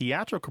or a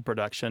theatrical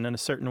production in a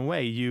certain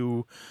way.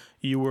 You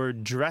were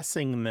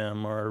dressing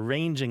them or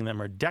arranging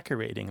them or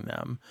decorating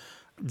them,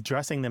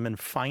 dressing them in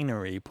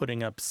finery,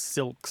 putting up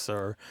silks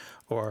or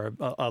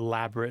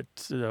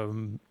elaborate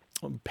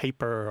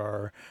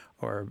paper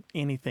or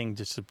anything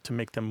just to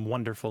make them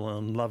wonderful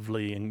and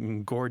lovely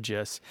and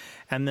gorgeous.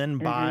 And then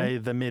by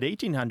the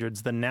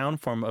mid-1800s, the noun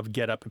form of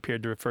get up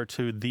appeared to refer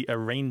to the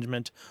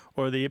arrangement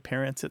or the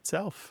appearance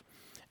itself.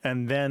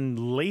 And then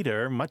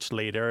later, much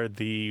later,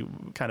 the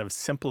kind of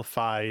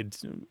simplified,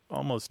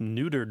 almost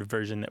neutered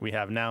version that we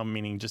have now,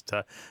 meaning just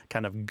a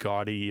kind of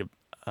gaudy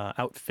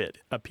outfit,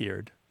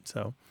 appeared.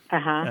 So,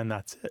 and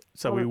that's it.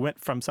 So we went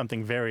from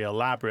something very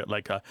elaborate,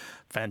 like a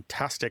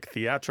fantastic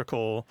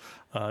theatrical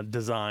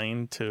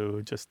design,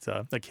 to just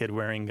a kid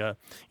wearing,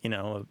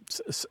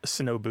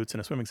 snow boots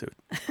and a swimming suit.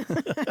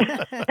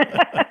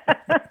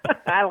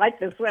 I like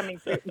the swimming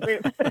suit too.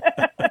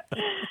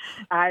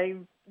 I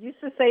used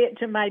to say it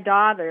to my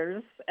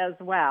daughters as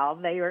well.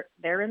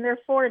 They're in their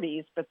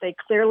 40s, but they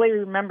clearly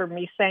remember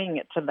me saying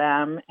it to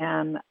them,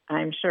 and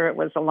I'm sure it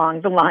was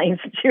along the lines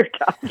that you're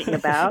talking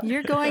about.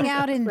 You're going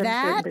out in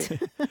that?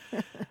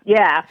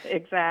 Yeah,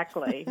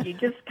 exactly. You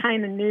just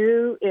kind of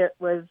knew it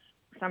was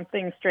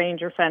something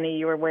strange or funny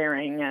you were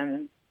wearing,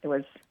 and it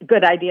was a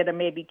good idea to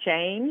maybe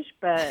change,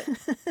 but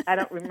I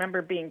don't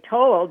remember being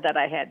told that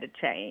I had to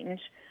change.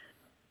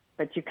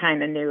 But you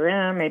kind of knew,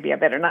 maybe I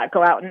better not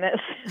go out in this.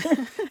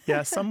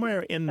 Yeah,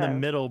 somewhere in the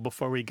middle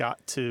before we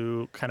got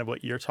to kind of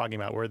what you're talking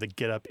about, where the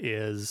get-up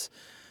is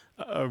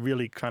a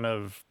really kind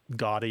of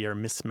gaudy or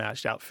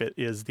mismatched outfit,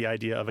 is the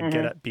idea of a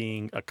get-up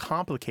being a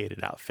complicated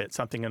outfit,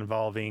 something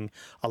involving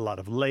a lot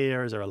of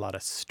layers or a lot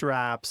of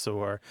straps,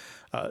 or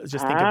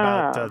just think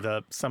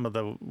about some of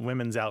the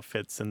women's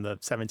outfits in the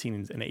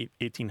 1700s and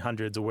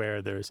 1800s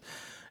where there's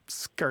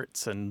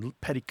skirts and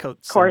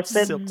petticoats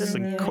corsets and silks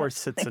and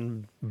corsets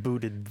and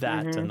booted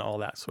that and all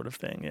that sort of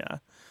thing. Yeah.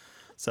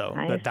 So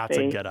that's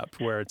a get up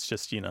where it's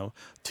just,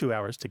 2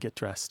 hours to get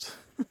dressed.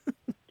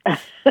 You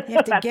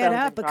have to get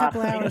up a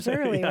couple hours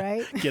early,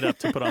 right? Get up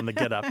to put on the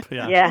get up.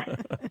 Yeah. Yeah.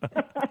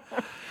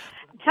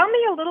 Tell me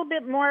a little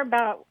bit more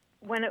about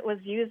when it was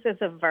used as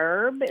a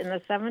verb in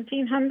the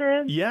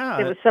 1700s. Yeah.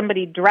 It was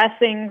somebody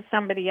dressing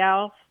somebody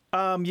else.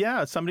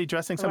 Somebody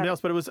dressing somebody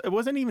else, but it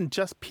wasn't even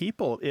just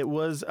people. It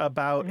was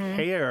about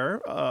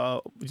hair.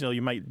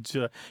 You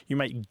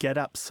might get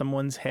up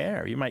someone's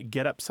hair. You might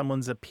get up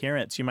someone's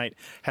appearance. You might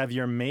have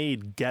your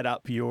maid get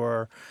up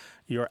your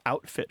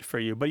outfit for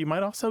you, but you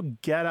might also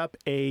get up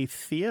a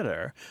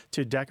theater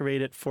to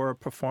decorate it for a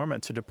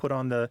performance, or to put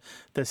on the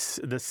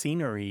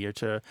scenery, or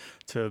to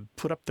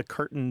put up the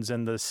curtains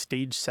and the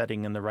stage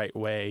setting in the right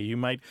way. You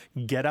might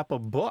get up a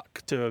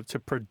book to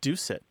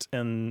produce it,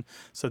 and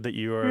so that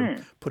you are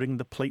putting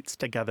the plates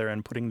together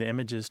and putting the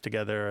images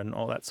together and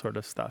all that sort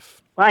of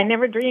stuff. Well, I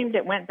never dreamed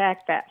it went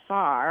back that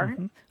far.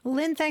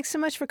 Lynn, thanks so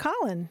much for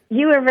calling.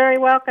 You are very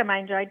welcome. I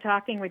enjoyed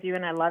talking with you,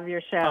 and I love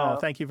your show. Oh,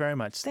 thank you very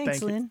much.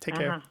 Thanks, Lynn. Take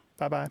care.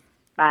 Bye-bye.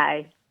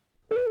 Bye.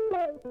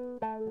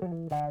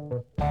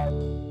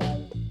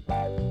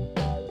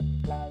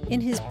 In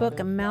his book,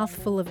 A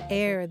Mouthful of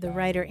Air, the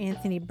writer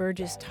Anthony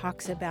Burgess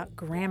talks about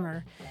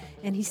grammar.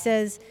 And he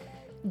says,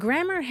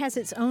 grammar has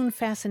its own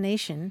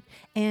fascination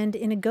and,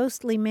 in a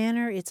ghostly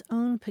manner, its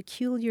own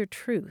peculiar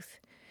truth.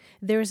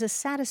 There is a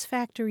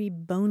satisfactory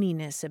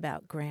boniness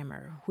about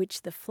grammar,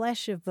 which the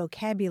flesh of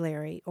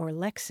vocabulary, or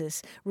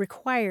lexis,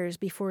 requires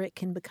before it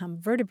can become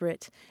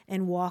vertebrate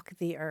and walk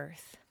the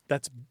earth.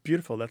 That's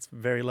beautiful. That's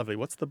very lovely.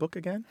 What's the book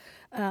again?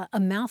 A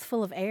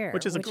Mouthful of Air.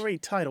 Which is a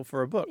great title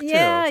for a book, too.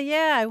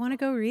 Yeah. I want to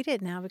go read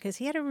it now because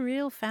he had a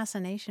real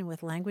fascination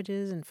with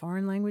languages and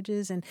foreign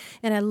languages. And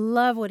I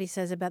love what he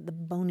says about the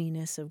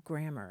boniness of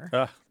grammar.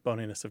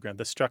 Boniness of grammar.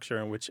 The structure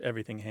in which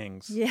everything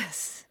hangs.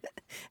 Yes.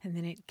 And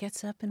then it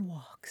gets up and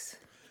walks.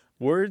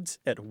 Words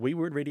at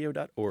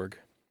waywardradio.org.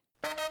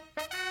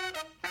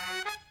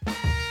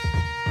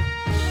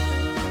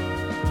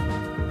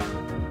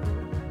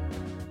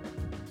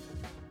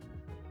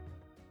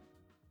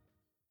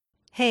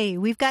 Hey,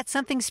 we've got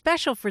something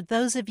special for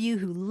those of you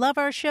who love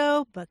our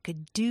show but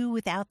could do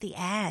without the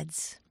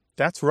ads.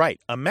 That's right.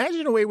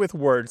 Imagine a way with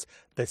words,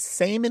 the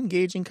same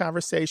engaging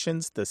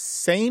conversations, the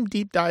same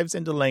deep dives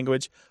into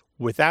language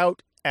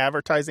without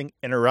advertising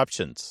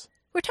interruptions.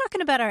 We're talking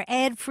about our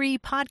ad-free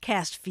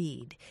podcast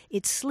feed.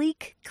 It's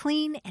sleek,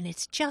 clean, and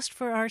it's just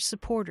for our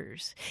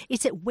supporters.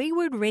 It's at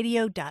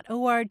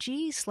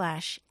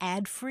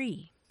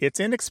waywardradio.org/ad-free. It's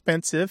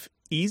inexpensive,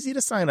 easy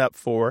to sign up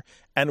for,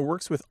 and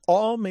works with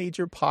all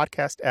major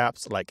podcast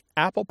apps like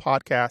Apple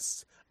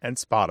Podcasts and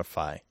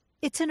Spotify.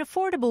 It's an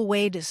affordable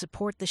way to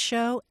support the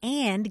show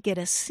and get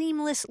a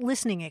seamless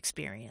listening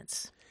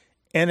experience.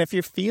 And if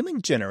you're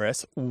feeling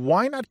generous,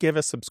 why not give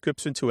a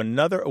subscription to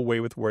another Away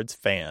with Words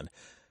fan?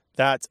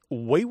 That's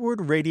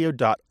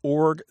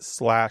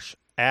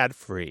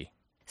waywardradio.org/ad-free.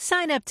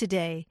 Sign up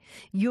today.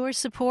 Your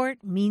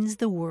support means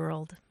the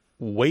world.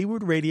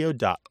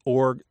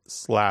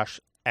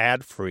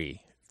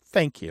 waywardradio.org/ad-free.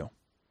 Thank you.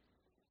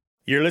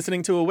 You're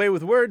listening to Away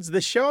with Words,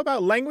 the show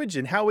about language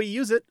and how we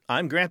use it.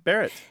 I'm Grant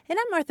Barrett. And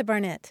I'm Martha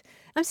Barnett.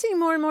 I'm seeing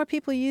more and more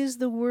people use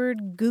the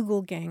word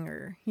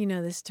Googleganger. You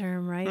know this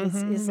term, right?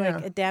 It's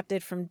like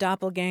adapted from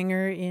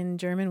Doppelganger in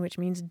German, which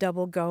means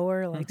double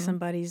goer, like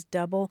somebody's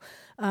double.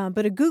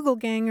 But a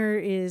Googleganger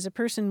is a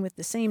person with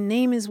the same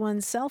name as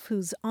oneself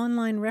whose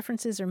online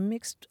references are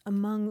mixed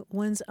among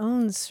one's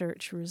own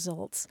search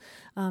results.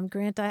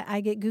 Grant, I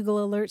get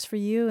Google alerts for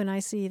you, and I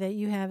see that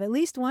you have at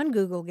least one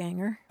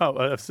Googleganger. Oh,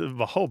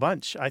 a whole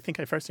bunch. I think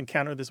I first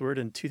encountered this word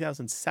in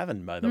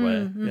 2007, by the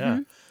way. Yeah.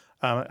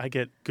 I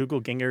get Google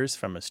Gangers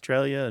from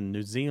Australia and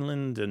New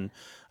Zealand and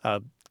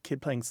a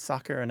kid playing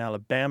soccer in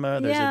Alabama.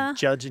 There's a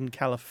judge in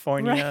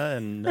California. Right.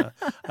 And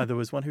there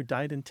was one who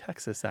died in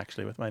Texas,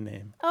 actually, with my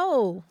name.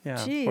 Oh,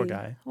 yeah, gee. Poor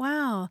guy.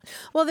 Wow.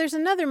 Well, there's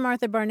another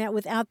Martha Barnett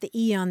without the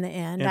E on the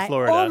end. In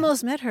Florida. I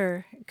almost met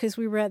her because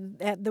we were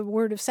at the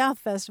Word of South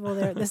Festival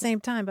there at the same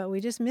time, but we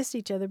just missed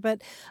each other.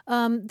 But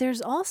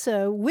there's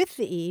also, with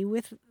the E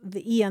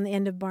on the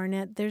end of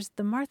Barnett, there's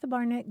the Martha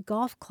Barnett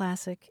Golf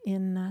Classic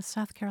in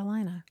South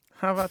Carolina.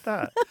 How about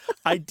that?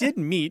 I did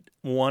meet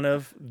one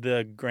of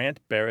the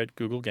Grant Barrett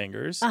Google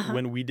Gangers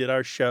when we did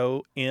our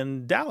show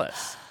in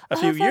Dallas a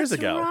few years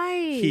ago.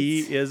 Right.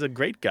 He is a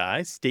great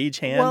guy,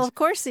 stagehand. Well, of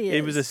course he is.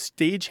 He was a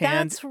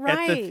stagehand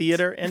at the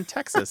theater in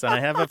Texas, and I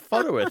have a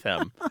photo with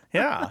him.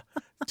 Yeah.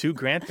 2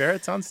 Grant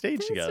Barretts on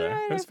stage together.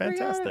 Right, it was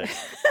fantastic.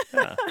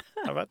 Yeah.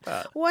 How about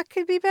that? What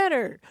could be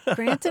better?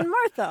 Grant and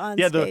Martha on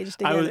stage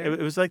together. It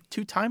was like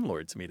 2 Time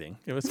Lords meeting.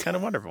 It was kind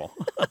of wonderful.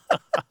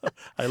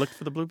 I looked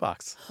for the blue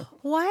box.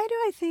 Why do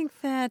I think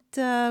that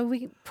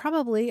we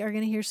probably are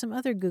going to hear some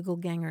other Google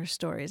Ganger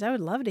stories? I would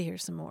love to hear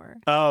some more.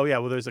 Oh, yeah.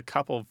 Well, there's a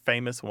couple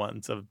famous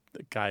ones of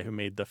the guy who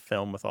made the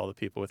film with all the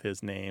people with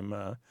his name.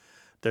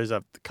 There's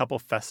a couple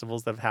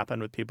festivals that have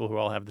happened with people who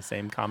all have the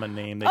same common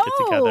name. They get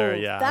together.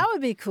 Yeah, that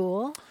would be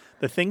cool.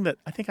 The thing that,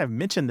 I think I've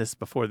mentioned this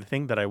before, the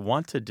thing that I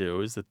want to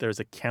do is that there's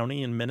a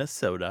county in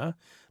Minnesota.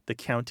 The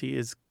county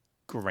is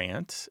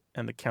Grant,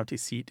 and the county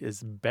seat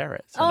is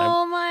Barrett.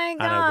 And my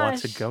gosh. And I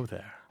want to go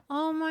there.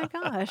 Oh, my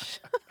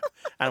gosh.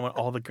 I want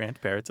all the Grant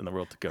Barretts in the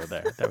world to go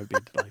there. That would be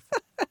delightful.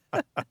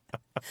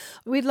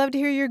 We'd love to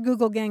hear your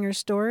Google Ganger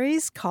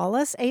stories. Call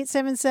us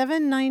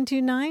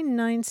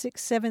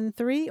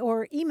 877-929-9673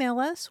 or email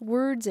us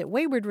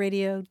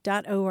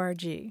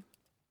words@waywardradio.org.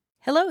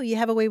 Hello, you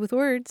have a way with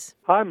words.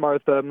 Hi,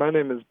 Martha. My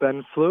name is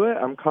Ben Fluitt.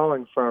 I'm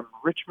calling from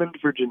Richmond,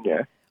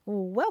 Virginia.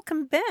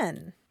 Welcome,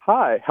 Ben.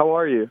 Hi, how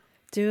are you?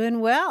 Doing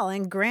well,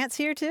 and Grant's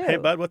here too. Hey,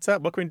 bud, what's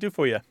up? What can we do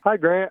for you? Hi,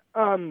 Grant.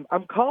 I'm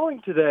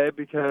calling today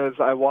because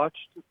I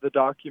watched the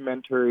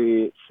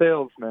documentary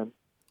Salesman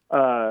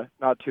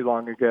not too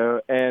long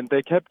ago, and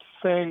they kept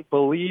saying,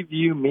 "Believe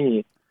you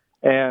me."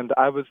 And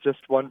I was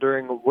just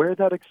wondering where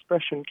that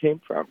expression came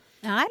from.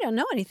 Now, I don't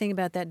know anything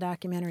about that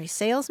documentary.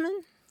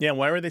 Salesman? Yeah,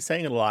 why were they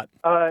saying it a lot?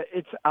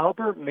 It's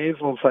Albert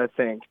Maysles, I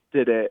think,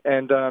 did it.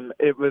 And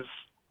it was,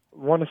 I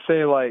want to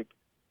say, like,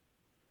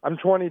 I'm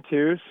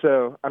 22,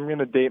 so I'm going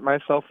to date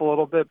myself a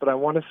little bit, but I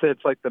want to say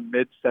it's like the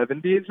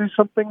mid-'70s or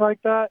something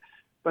like that.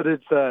 But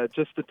it's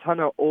just a ton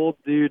of old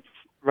dudes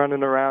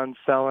running around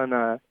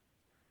selling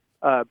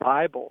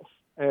Bibles.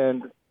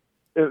 And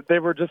they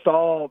were just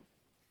all,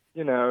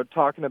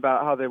 talking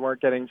about how they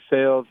weren't getting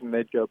sales, and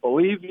they'd go,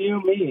 "Believe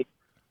you me."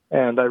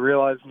 And I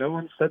realized no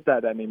one said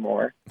that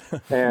anymore.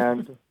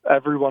 And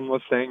everyone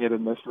was saying it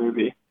in this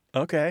movie.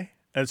 Okay.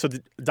 And so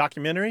the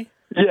documentary?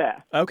 Yeah.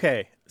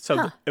 Okay.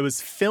 So it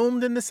was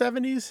filmed in the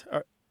 70s?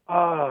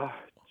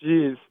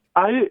 Geez.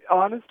 I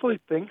honestly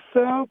think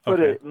so,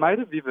 but it might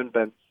have even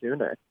been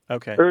sooner.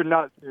 Okay. Or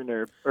not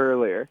sooner,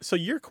 earlier. So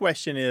your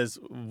question is,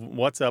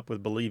 what's up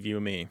with Believe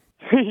You Me?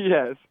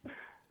 Yes.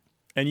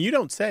 And you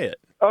don't say it.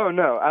 Oh,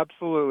 no,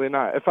 absolutely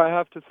not. If I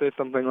have to say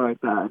something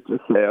like that,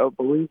 just say, "Oh,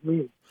 believe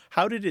me."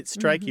 How did it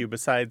strike you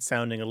besides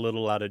sounding a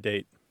little out of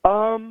date?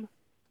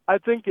 I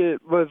think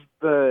it was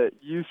the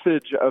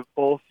usage of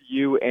both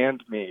you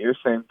and me. You're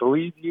saying,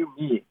 "Believe you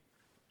me."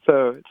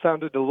 So it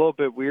sounded a little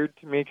bit weird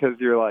to me because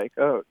you're like,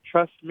 "Oh,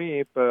 trust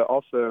me," but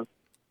also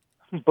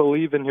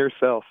believe in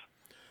yourself.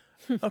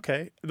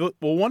 Okay. Well,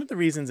 one of the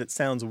reasons it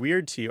sounds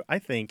weird to you, I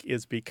think,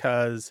 is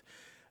because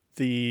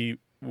the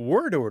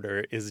word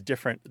order is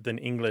different than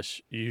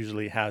English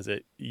usually has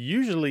it.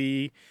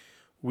 Usually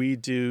we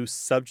do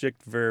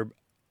subject, verb,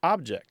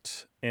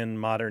 object in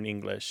modern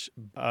English.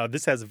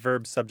 This has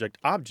verb, subject,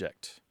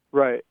 object.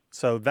 Right.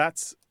 So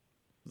that's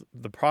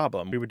the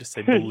problem. We would just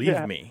say,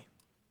 "Believe me."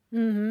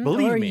 Mm-hmm.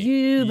 Believe or me.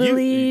 You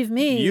believe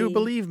me. You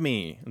believe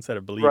me instead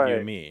of believe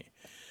you me.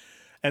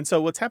 And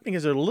so what's happening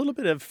is there's a little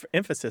bit of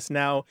emphasis.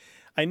 Now,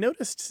 I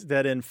noticed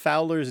that in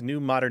Fowler's New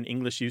Modern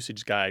English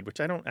Usage Guide,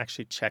 which I don't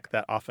actually check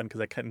that often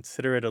because I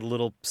consider it a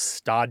little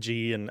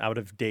stodgy and out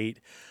of date,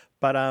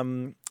 but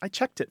I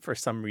checked it for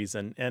some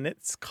reason, and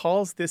it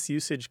calls this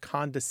usage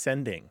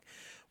condescending.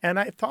 And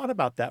I thought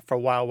about that for a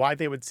while, why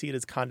they would see it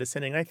as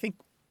condescending. And I think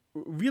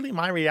really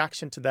my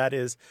reaction to that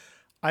is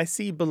I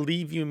see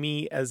 "believe you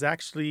me" as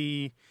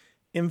actually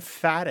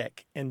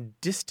emphatic and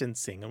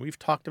distancing. And we've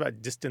talked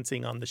about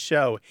distancing on the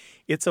show.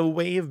 It's a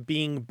way of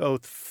being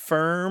both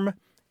firm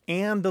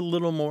and a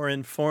little more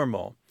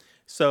informal.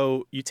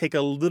 So you take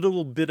a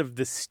little bit of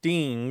the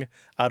sting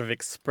out of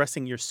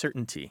expressing your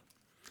certainty.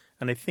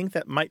 And I think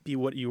that might be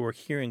what you were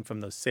hearing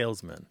from those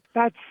salesmen.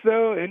 That's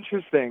so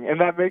interesting. And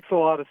that makes a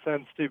lot of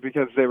sense, too,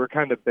 because they were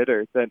kind of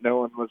bitter that no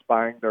one was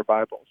buying their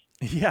Bibles.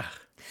 Yeah.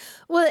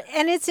 Well,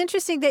 and it's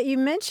interesting that you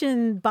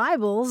mentioned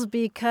Bibles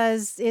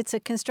because it's a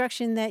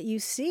construction that you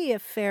see a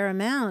fair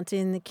amount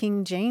in the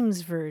King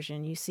James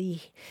Version. You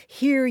see,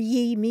 hear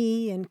ye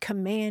me and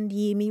command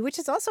ye me, which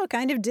is also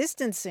kind of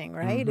distancing,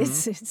 right?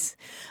 Mm-hmm. It's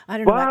I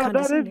don't know about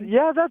condescending.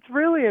 That's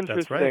really interesting.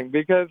 That's right.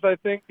 Because I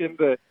think in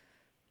the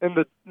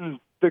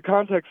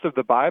context of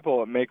the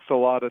Bible, it makes a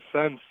lot of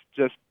sense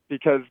just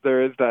because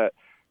there is that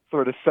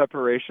sort of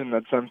separation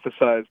that's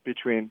emphasized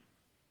between,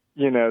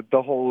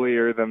 the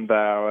holier than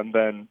thou and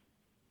then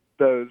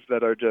those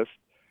that are just,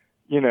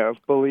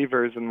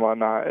 believers and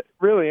whatnot.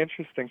 Really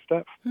interesting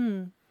stuff.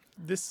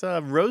 This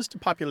rose to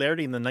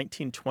popularity in the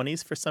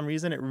 1920s for some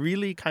reason. It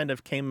really kind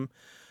of came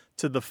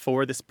to the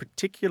fore, this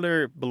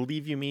particular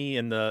Believe You Me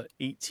in the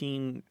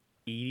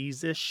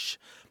 1880s-ish.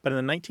 But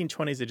in the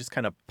 1920s, it just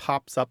kind of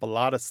pops up. A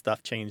lot of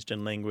stuff changed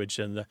in language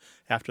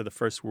after the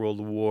First World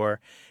War.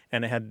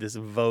 And it had this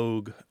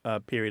vogue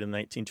period in the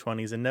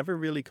 1920s and never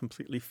really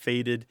completely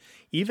faded.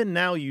 Even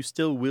now, you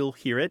still will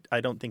hear it.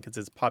 I don't think it's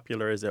as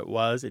popular as it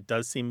was. It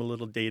does seem a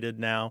little dated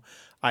now.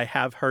 I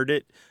have heard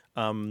it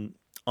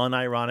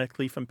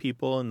unironically from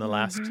people in the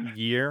last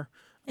year.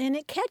 And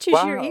it catches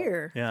your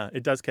ear. Yeah,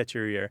 it does catch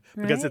your ear.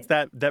 Because it's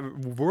that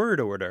word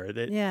order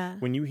that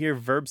when you hear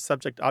verb,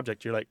 subject,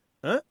 object, you're like,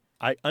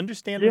 I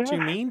understand what you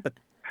mean, but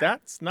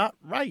that's not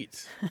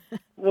right.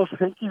 Well,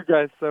 thank you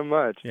guys so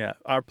much. Yeah,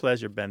 our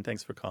pleasure, Ben.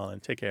 Thanks for calling.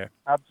 Take care.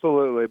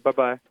 Absolutely.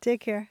 Bye-bye.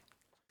 Take care.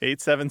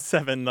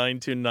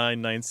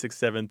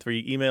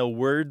 877-929-9673. Email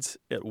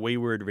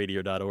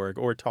words@waywordradio.org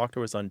or talk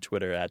to us on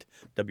Twitter at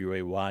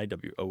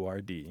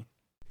WAYWORD.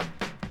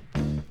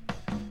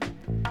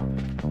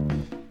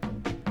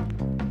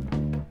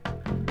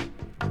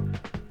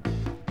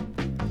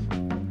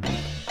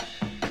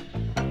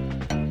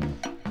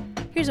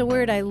 Here's a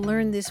word I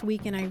learned this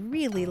week, and I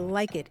really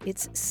like it.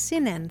 It's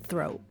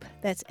synanthrope.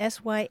 That's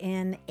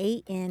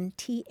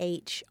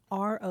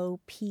synanthrope.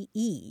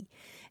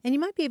 And you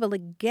might be able to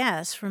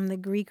guess from the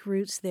Greek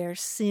roots there,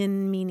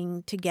 syn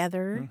meaning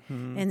together,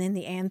 and then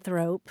the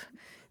anthrope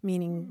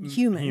meaning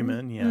human.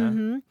 Human,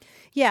 yeah.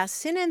 Yeah,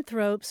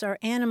 synanthropes are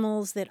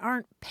animals that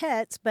aren't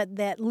pets, but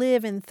that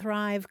live and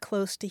thrive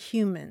close to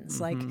humans,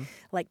 like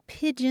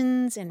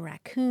pigeons and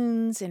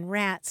raccoons and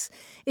rats.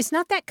 It's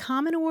not that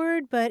common a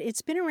word, but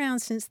it's been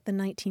around since the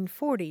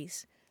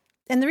 1940s.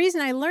 And the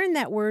reason I learned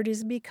that word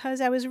is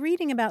because I was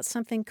reading about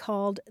something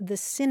called the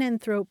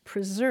Synanthrope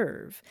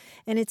Preserve.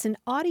 And it's an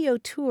audio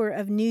tour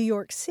of New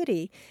York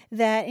City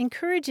that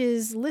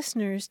encourages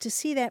listeners to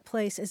see that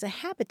place as a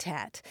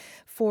habitat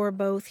for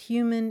both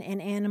human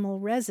and animal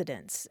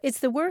residents. It's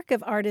the work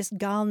of artist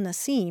Gal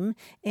Nassim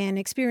and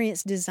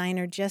experienced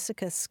designer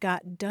Jessica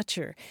Scott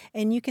Dutcher.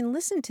 And you can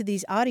listen to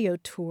these audio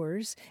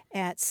tours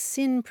at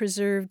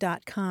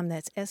synpreserve.com.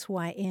 That's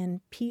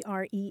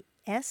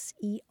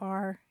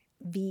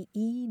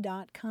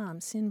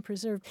synpreserve.com, Sin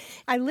Preserve.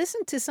 I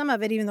listened to some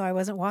of it, even though I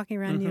wasn't walking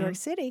around New York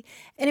City.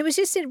 And it was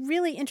just a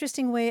really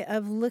interesting way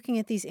of looking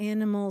at these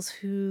animals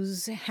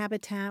whose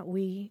habitat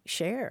we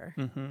share.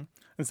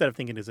 Instead of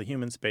thinking as a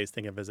human space,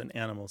 think of it as an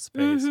animal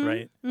space,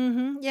 right?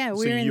 Yeah,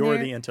 so you're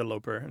the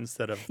interloper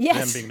instead of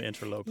them being the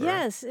interloper.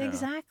 Yes,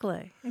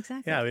 exactly.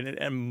 Yeah,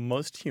 and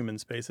most human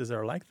spaces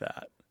are like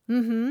that.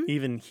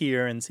 Even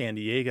here in San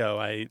Diego,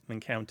 I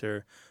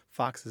encounter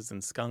foxes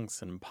and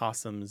skunks and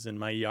possums in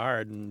my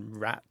yard and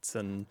rats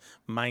and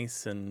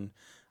mice and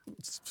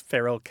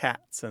feral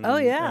cats and,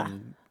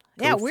 and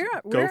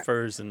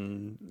gophers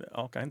and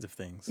all kinds of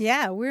things.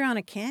 Yeah, we're on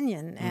a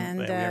canyon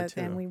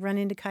and we run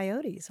into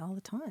coyotes all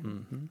the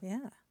time.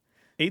 Yeah.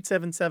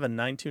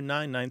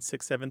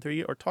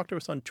 877-929-9673 or talk to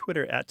us on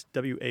Twitter at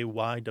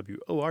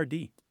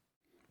WAYWORD.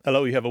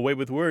 Hello, you have a way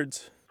with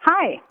words.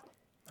 Hi.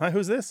 Hi,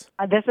 who's this?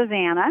 This is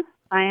Anna.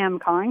 I am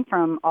calling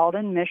from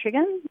Alden,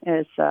 Michigan.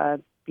 It's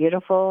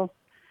beautiful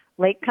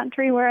lake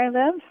country where I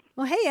live.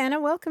 Well, hey, Anna,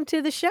 welcome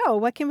to the show.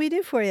 What can we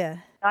do for you?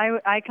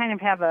 I kind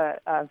of have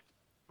a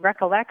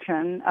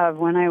recollection of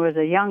when I was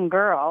a young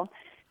girl.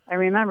 I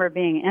remember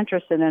being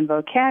interested in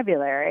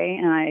vocabulary,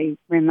 and I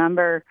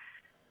remember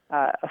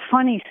a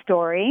funny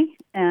story,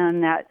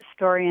 and that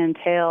story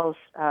entails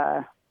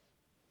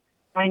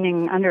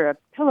finding under a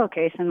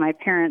pillowcase in my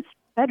parents'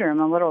 bedroom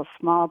a little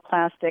small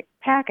plastic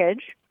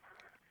package.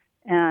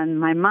 And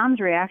my mom's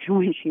reaction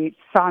when she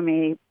saw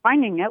me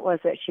finding it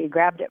was that she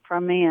grabbed it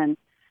from me and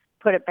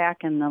put it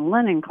back in the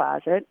linen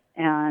closet.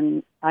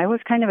 And I was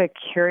kind of a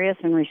curious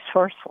and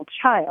resourceful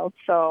child,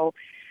 so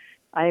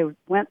I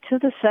went to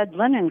the said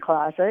linen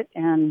closet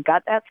and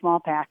got that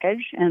small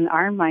package and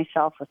armed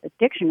myself with a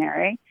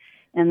dictionary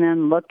and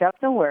then looked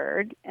up the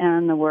word,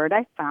 and the word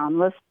I found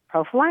was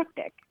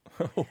prophylactic.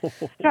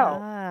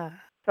 So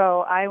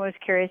So I was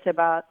curious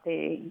about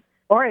the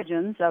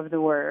origins of the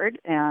word,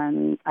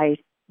 and I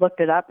looked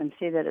it up and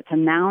see that it's a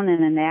noun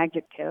and an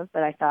adjective,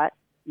 but I thought,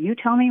 you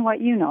tell me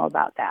what you know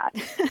about that.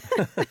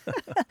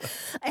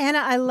 Anna,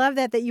 I love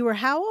that you were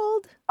how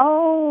old?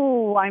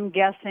 Oh, I'm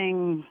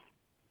guessing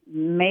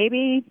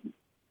maybe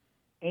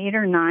 8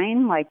 or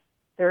 9, like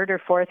 3rd or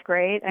 4th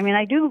grade. I mean,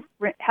 I do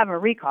have a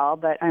recall,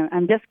 but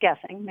I'm just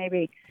guessing.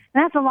 Maybe.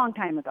 And that's a long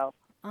time ago.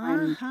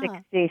 I'm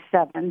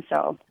 67,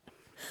 so.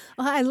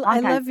 Well, I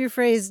love your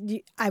phrase,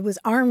 I was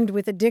armed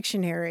with a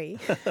dictionary.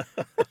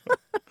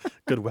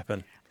 Good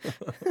weapon.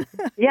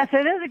 Yes,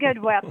 it is a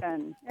good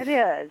weapon. It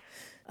is.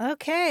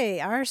 Okay,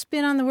 our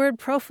spin on the word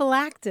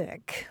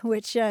prophylactic,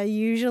 which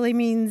usually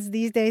means,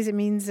 these days, it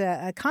means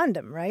a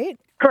condom, right?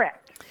 Correct.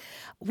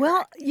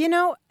 Well, you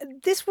know,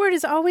 this word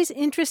has always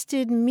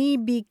interested me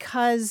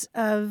because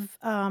of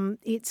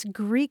its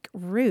Greek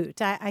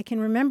root. I can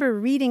remember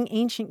reading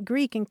ancient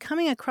Greek and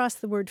coming across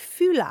the word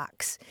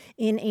phylax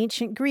in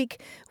ancient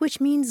Greek,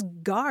 which means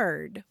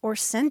guard or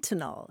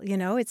sentinel. You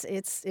know, it's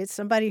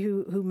somebody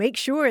who makes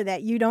sure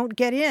that you don't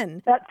get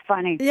in. That's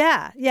funny.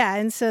 Yeah,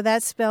 and so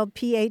that's spelled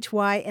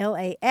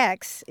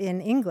Phylax in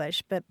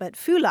English, but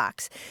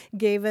phylax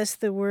gave us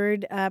the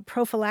word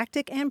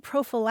prophylactic and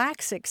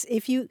prophylaxis.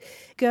 If you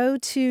go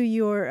to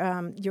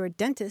your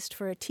dentist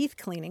for a teeth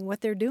cleaning, what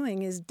they're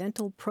doing is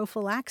dental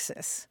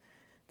prophylaxis.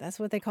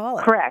 That's what they call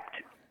it. Correct.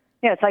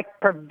 Yeah, it's like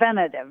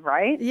preventative,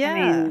 right? Yeah.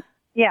 I mean,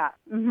 yeah.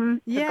 Mm-hmm.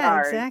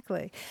 Yeah,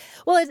 exactly.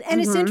 Well,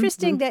 it's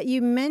interesting that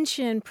you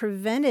mentioned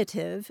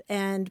preventative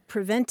and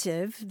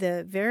preventive,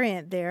 the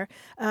variant there,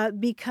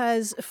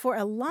 because for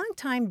a long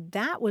time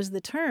that was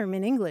the term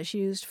in English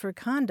used for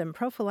condom.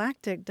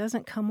 Prophylactic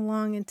doesn't come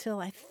along until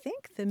I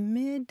think the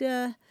mid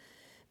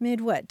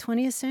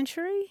 20th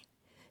century?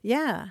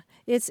 Yeah,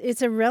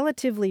 it's a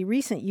relatively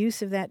recent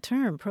use of that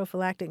term,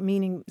 prophylactic,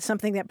 meaning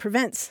something that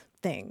prevents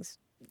things.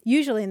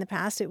 Usually in the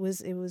past it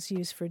was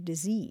used for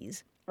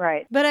disease.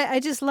 Right. But I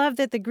just love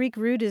that the Greek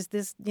root is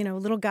this,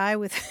 little guy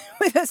with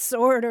a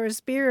sword or a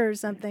spear or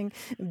something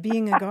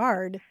being a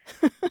guard.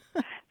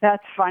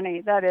 That's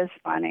funny. That is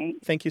funny.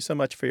 Thank you so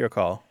much for your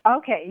call.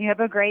 Okay, you have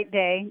a great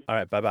day. All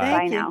right, bye-bye.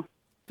 Bye now.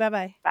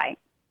 Bye-bye. Bye.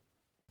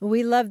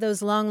 We love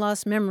those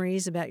long-lost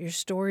memories about your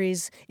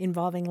stories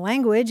involving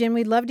language, and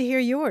we'd love to hear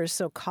yours.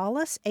 So call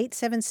us,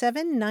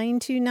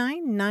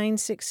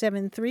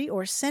 877-929-9673,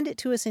 or send it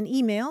to us in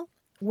email,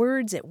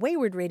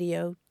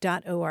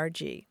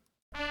 words@waywardradio.org.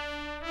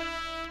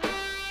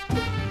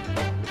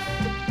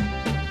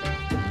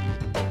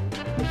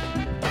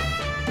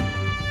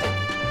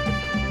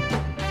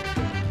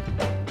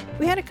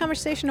 We had a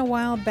conversation a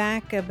while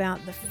back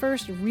about the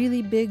first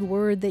really big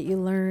word that you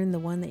learned, the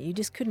one that you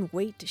just couldn't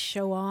wait to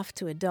show off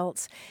to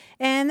adults.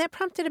 And that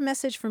prompted a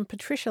message from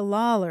Patricia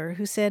Lawler,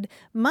 who said,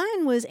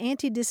 "Mine was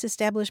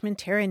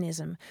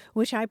anti-disestablishmentarianism,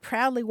 which I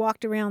proudly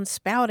walked around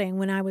spouting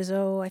when I was,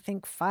 I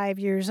think 5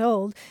 years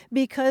old,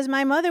 because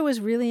my mother was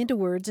really into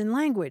words and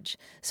language.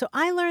 So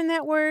I learned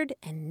that word,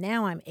 and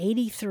now I'm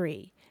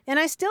 83. And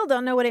I still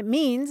don't know what it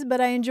means,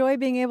 but I enjoy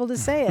being able to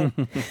say it."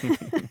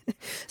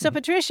 So,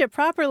 Patricia,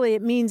 properly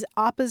it means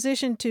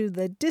opposition to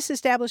the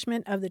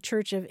disestablishment of the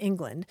Church of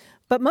England.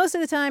 But most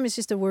of the time, it's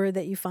just a word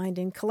that you find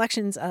in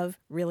collections of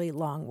really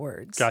long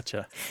words.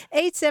 Gotcha.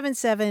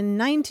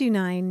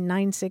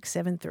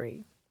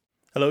 877-929-9673.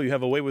 Hello, you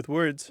have a way with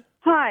words.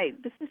 Hi,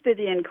 this is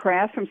Vivian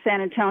Kraft from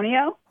San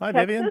Antonio, Hi,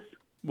 Texas. Vivian.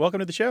 Welcome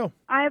to the show.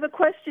 I have a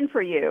question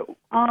for you.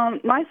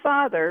 My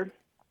father,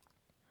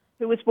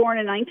 who was born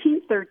in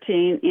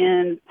 1913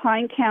 in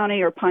Pine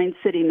County or Pine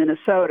City,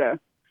 Minnesota,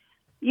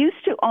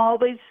 used to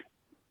always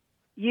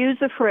use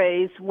the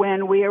phrase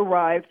when we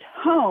arrived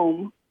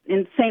home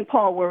in St.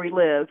 Paul, where we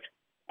lived,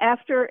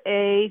 after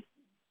a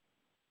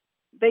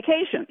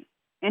vacation.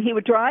 And he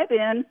would drive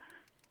in,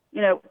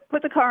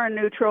 put the car in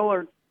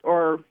neutral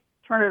or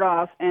turn it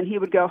off, and he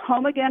would go,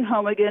 home again,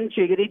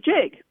 jiggity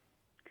jig.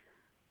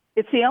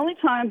 It's the only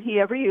time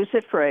he ever used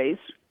that phrase.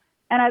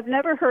 And I've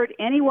never heard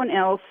anyone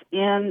else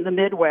in the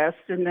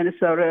Midwest, in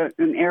Minnesota,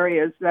 and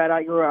areas that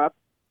I grew up,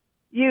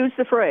 use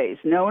the phrase.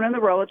 No one in the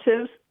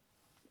relatives,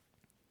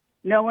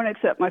 no one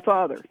except my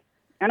father.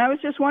 And I was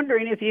just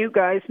wondering if you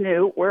guys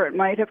knew where it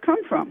might have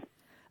come from.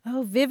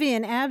 Oh,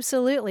 Vivian,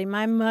 absolutely.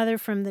 My mother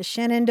from the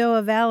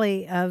Shenandoah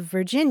Valley of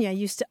Virginia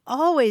used to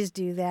always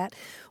do that.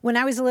 When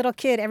I was a little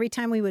kid, every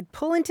time we would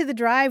pull into the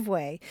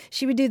driveway,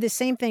 she would do the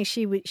same thing.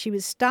 She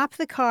would stop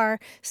the car,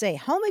 say,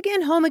 home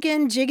again,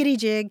 jiggity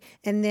jig,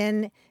 and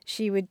then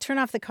she would turn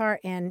off the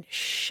car and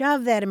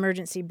shove that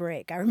emergency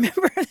brake. I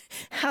remember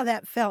how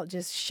that felt,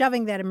 just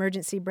shoving that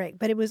emergency brake.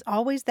 But it was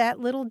always that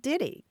little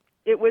ditty.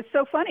 It was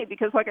so funny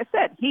because, like I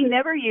said, he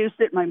never used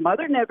it. My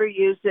mother never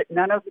used it.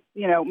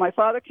 My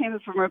father came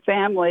from a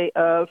family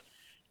of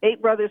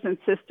 8 brothers and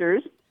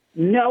sisters.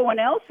 No one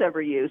else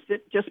ever used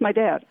it, just my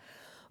dad.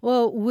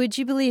 Well, would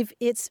you believe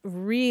it's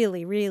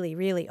really, really,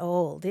 really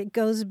old? It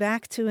goes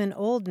back to an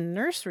old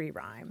nursery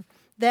rhyme.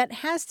 that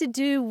has to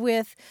do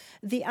with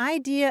the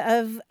idea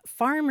of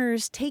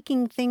farmers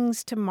taking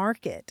things to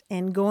market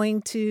and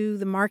going to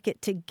the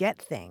market to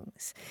get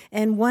things.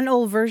 And one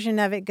old version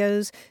of it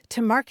goes,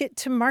 to market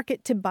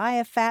to buy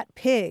a fat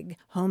pig,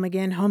 home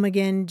again,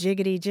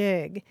 jiggity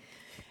jig.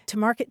 To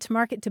market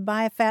to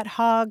buy a fat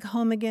hog,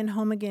 home again,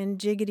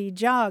 jiggity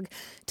jog.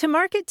 To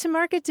market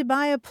to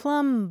buy a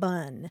plum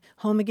bun,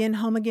 home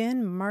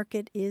again,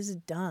 market is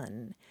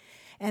done.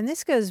 And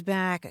this goes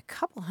back a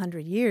couple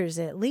hundred years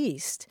at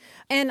least.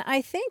 And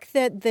I think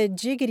that the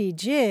jiggity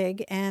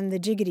jig and the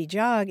jiggity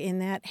jog in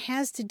that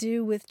has to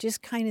do with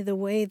just kind of the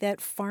way that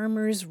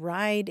farmers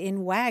ride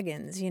in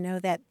wagons,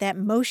 that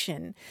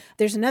motion.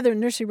 There's another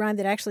nursery rhyme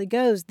that actually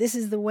goes, this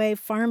is the way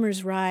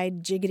farmers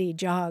ride, jiggity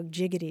jog,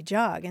 jiggity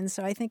jog. And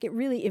so I think it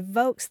really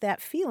evokes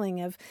that feeling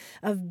of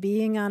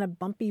being on a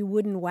bumpy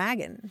wooden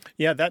wagon.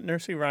 Yeah, that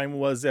nursery rhyme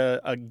was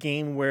a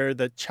game where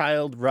the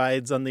child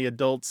rides on the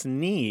adult's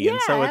knee. Yeah, and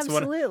so it's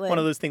absolutely. One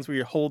of those things where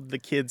you hold the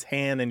kid's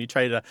hand and you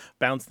try to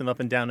bounce them up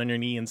and down on your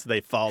knee, and so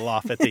they fall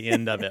off at the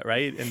end of it,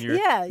 right? And you're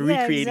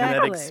recreating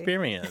that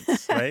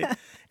experience, right?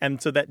 And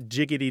so that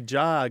jiggity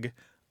jog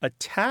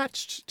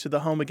attached to the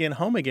home again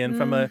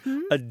from a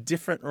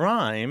different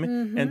rhyme,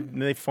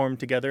 and they formed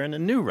together in a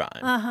new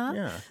rhyme.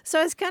 Yeah.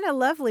 So it's kind of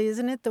lovely,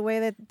 isn't it? The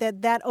way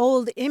that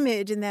old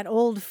image and that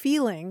old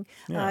feeling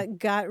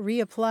got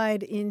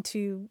reapplied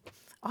into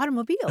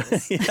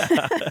automobiles.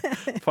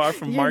 Far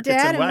from Your markets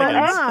dad and and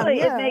wagons.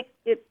 Actually,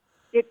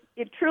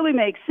 it truly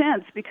makes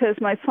sense because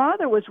my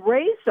father was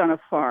raised on a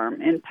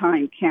farm in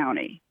Pine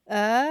County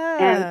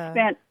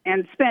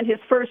and spent his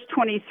first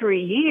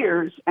 23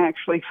 years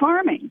actually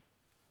farming.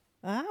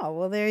 Oh,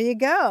 well, there you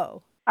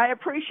go. I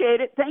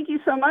appreciate it. Thank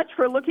you so much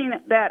for looking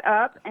that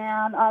up,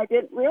 and I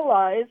didn't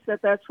realize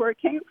that that's where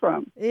it came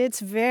from. It's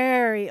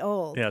very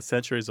old. Yeah,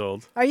 centuries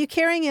old. Are you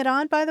carrying it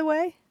on, by the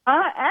way?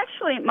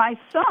 Actually, my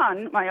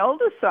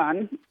oldest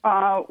son,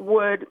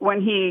 would,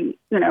 when he,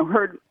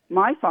 heard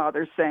my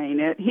father saying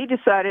it, he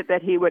decided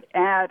that he would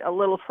add a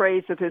little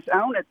phrase of his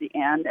own at the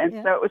end.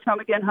 And so it was home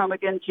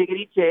again,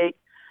 jiggity jig.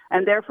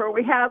 And therefore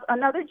we have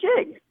another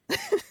jig.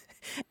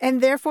 And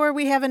therefore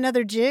we have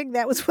another jig?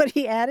 That was what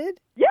he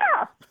added?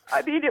 Yeah.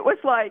 I mean, it was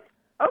like,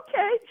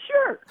 okay,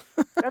 sure.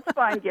 That's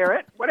fine,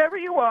 Garrett. Whatever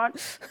you want.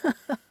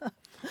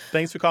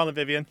 Thanks for calling,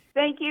 Vivian.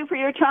 Thank you for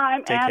your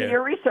time Take and care.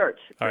 your research.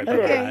 All right,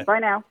 Okay. Bye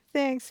now.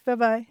 Thanks.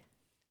 Bye-bye.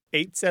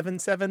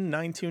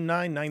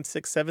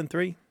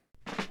 877-929-9673.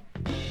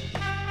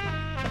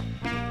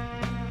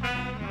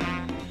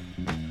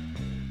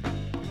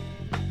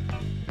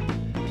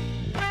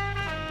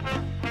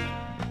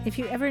 If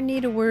you ever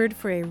need a word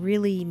for a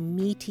really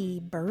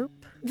meaty burp,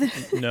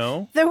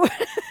 No.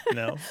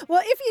 No.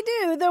 Well, if you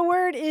do, the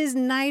word is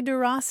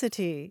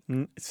nidorosity.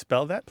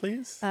 Spell that,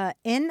 please.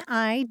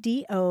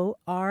 Nidorosity.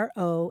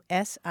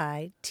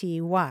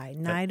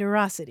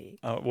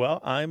 Nidorosity. Well,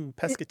 I'm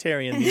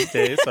pescatarian these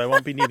days, so I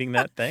won't be needing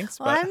that. Thanks.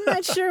 Well, I'm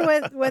not sure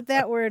what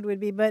that word would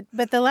be, but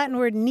the Latin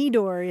word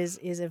nidor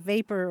is a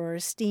vapor or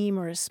a steam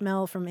or a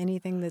smell from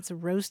anything that's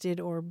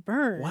roasted or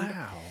burned.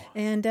 Wow.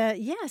 And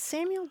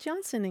Samuel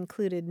Johnson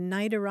included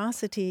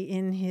nidorosity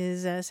in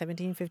his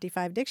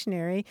 1755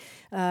 dictionary.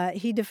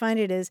 He defined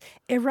it as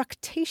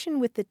eructation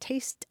with the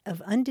taste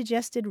of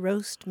undigested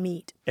roast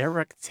meat.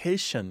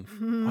 Eructation.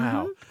 Mm-hmm.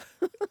 Wow.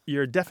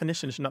 Your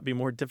definition should not be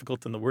more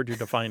difficult than the word you're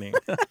defining.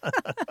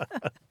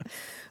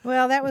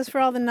 Well, that was for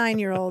all the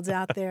 9-year-olds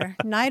out there.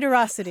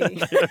 Nidorosity.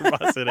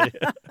 Nidorosity.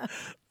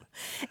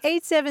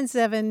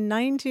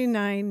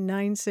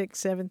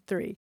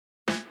 877-929-9673.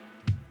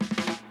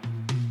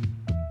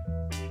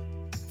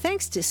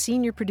 Thanks to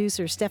senior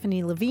producer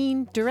Stephanie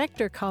Levine,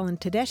 director Colin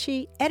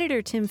Tedeschi,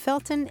 editor Tim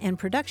Felton, and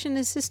production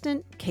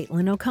assistant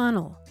Caitlin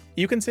O'Connell.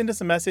 You can send us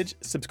a message,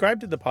 subscribe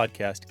to the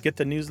podcast, get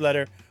the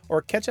newsletter,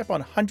 or catch up on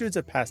hundreds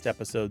of past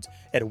episodes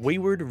at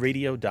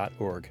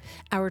waywardradio.org.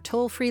 Our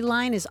toll-free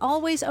line is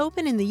always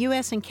open in the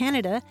U.S. and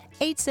Canada,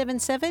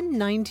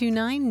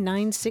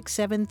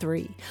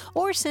 877-929-9673.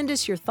 Or send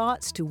us your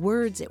thoughts to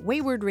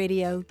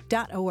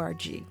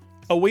words@waywardradio.org.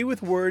 A Way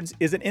with Words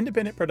is an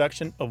independent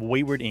production of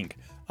Wayward Inc.,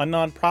 a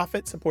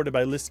nonprofit supported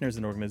by listeners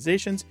and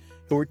organizations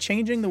who are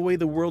changing the way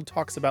the world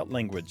talks about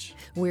language.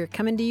 We're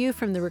coming to you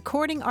from the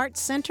Recording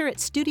Arts Center at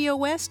Studio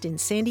West in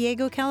San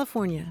Diego,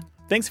 California.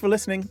 Thanks for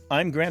listening.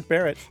 I'm Grant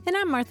Barrett. And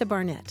I'm Martha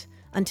Barnett.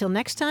 Until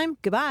next time,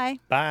 goodbye.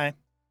 Bye.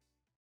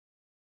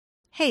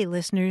 Hey,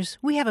 listeners,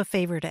 we have a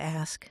favor to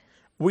ask.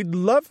 We'd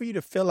love for you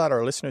to fill out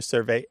our listener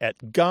survey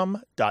at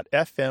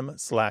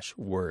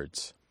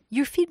gum.fm/words.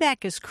 Your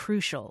feedback is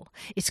crucial.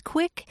 It's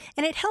quick,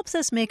 and it helps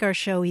us make our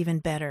show even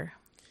better.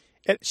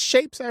 It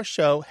shapes our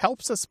show,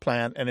 helps us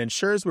plan, and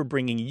ensures we're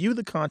bringing you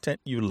the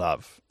content you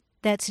love.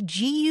 That's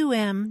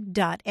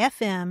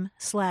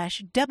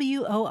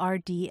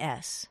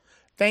gum.fm/WORDS.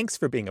 Thanks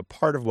for being a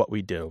part of what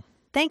we do.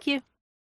 Thank you.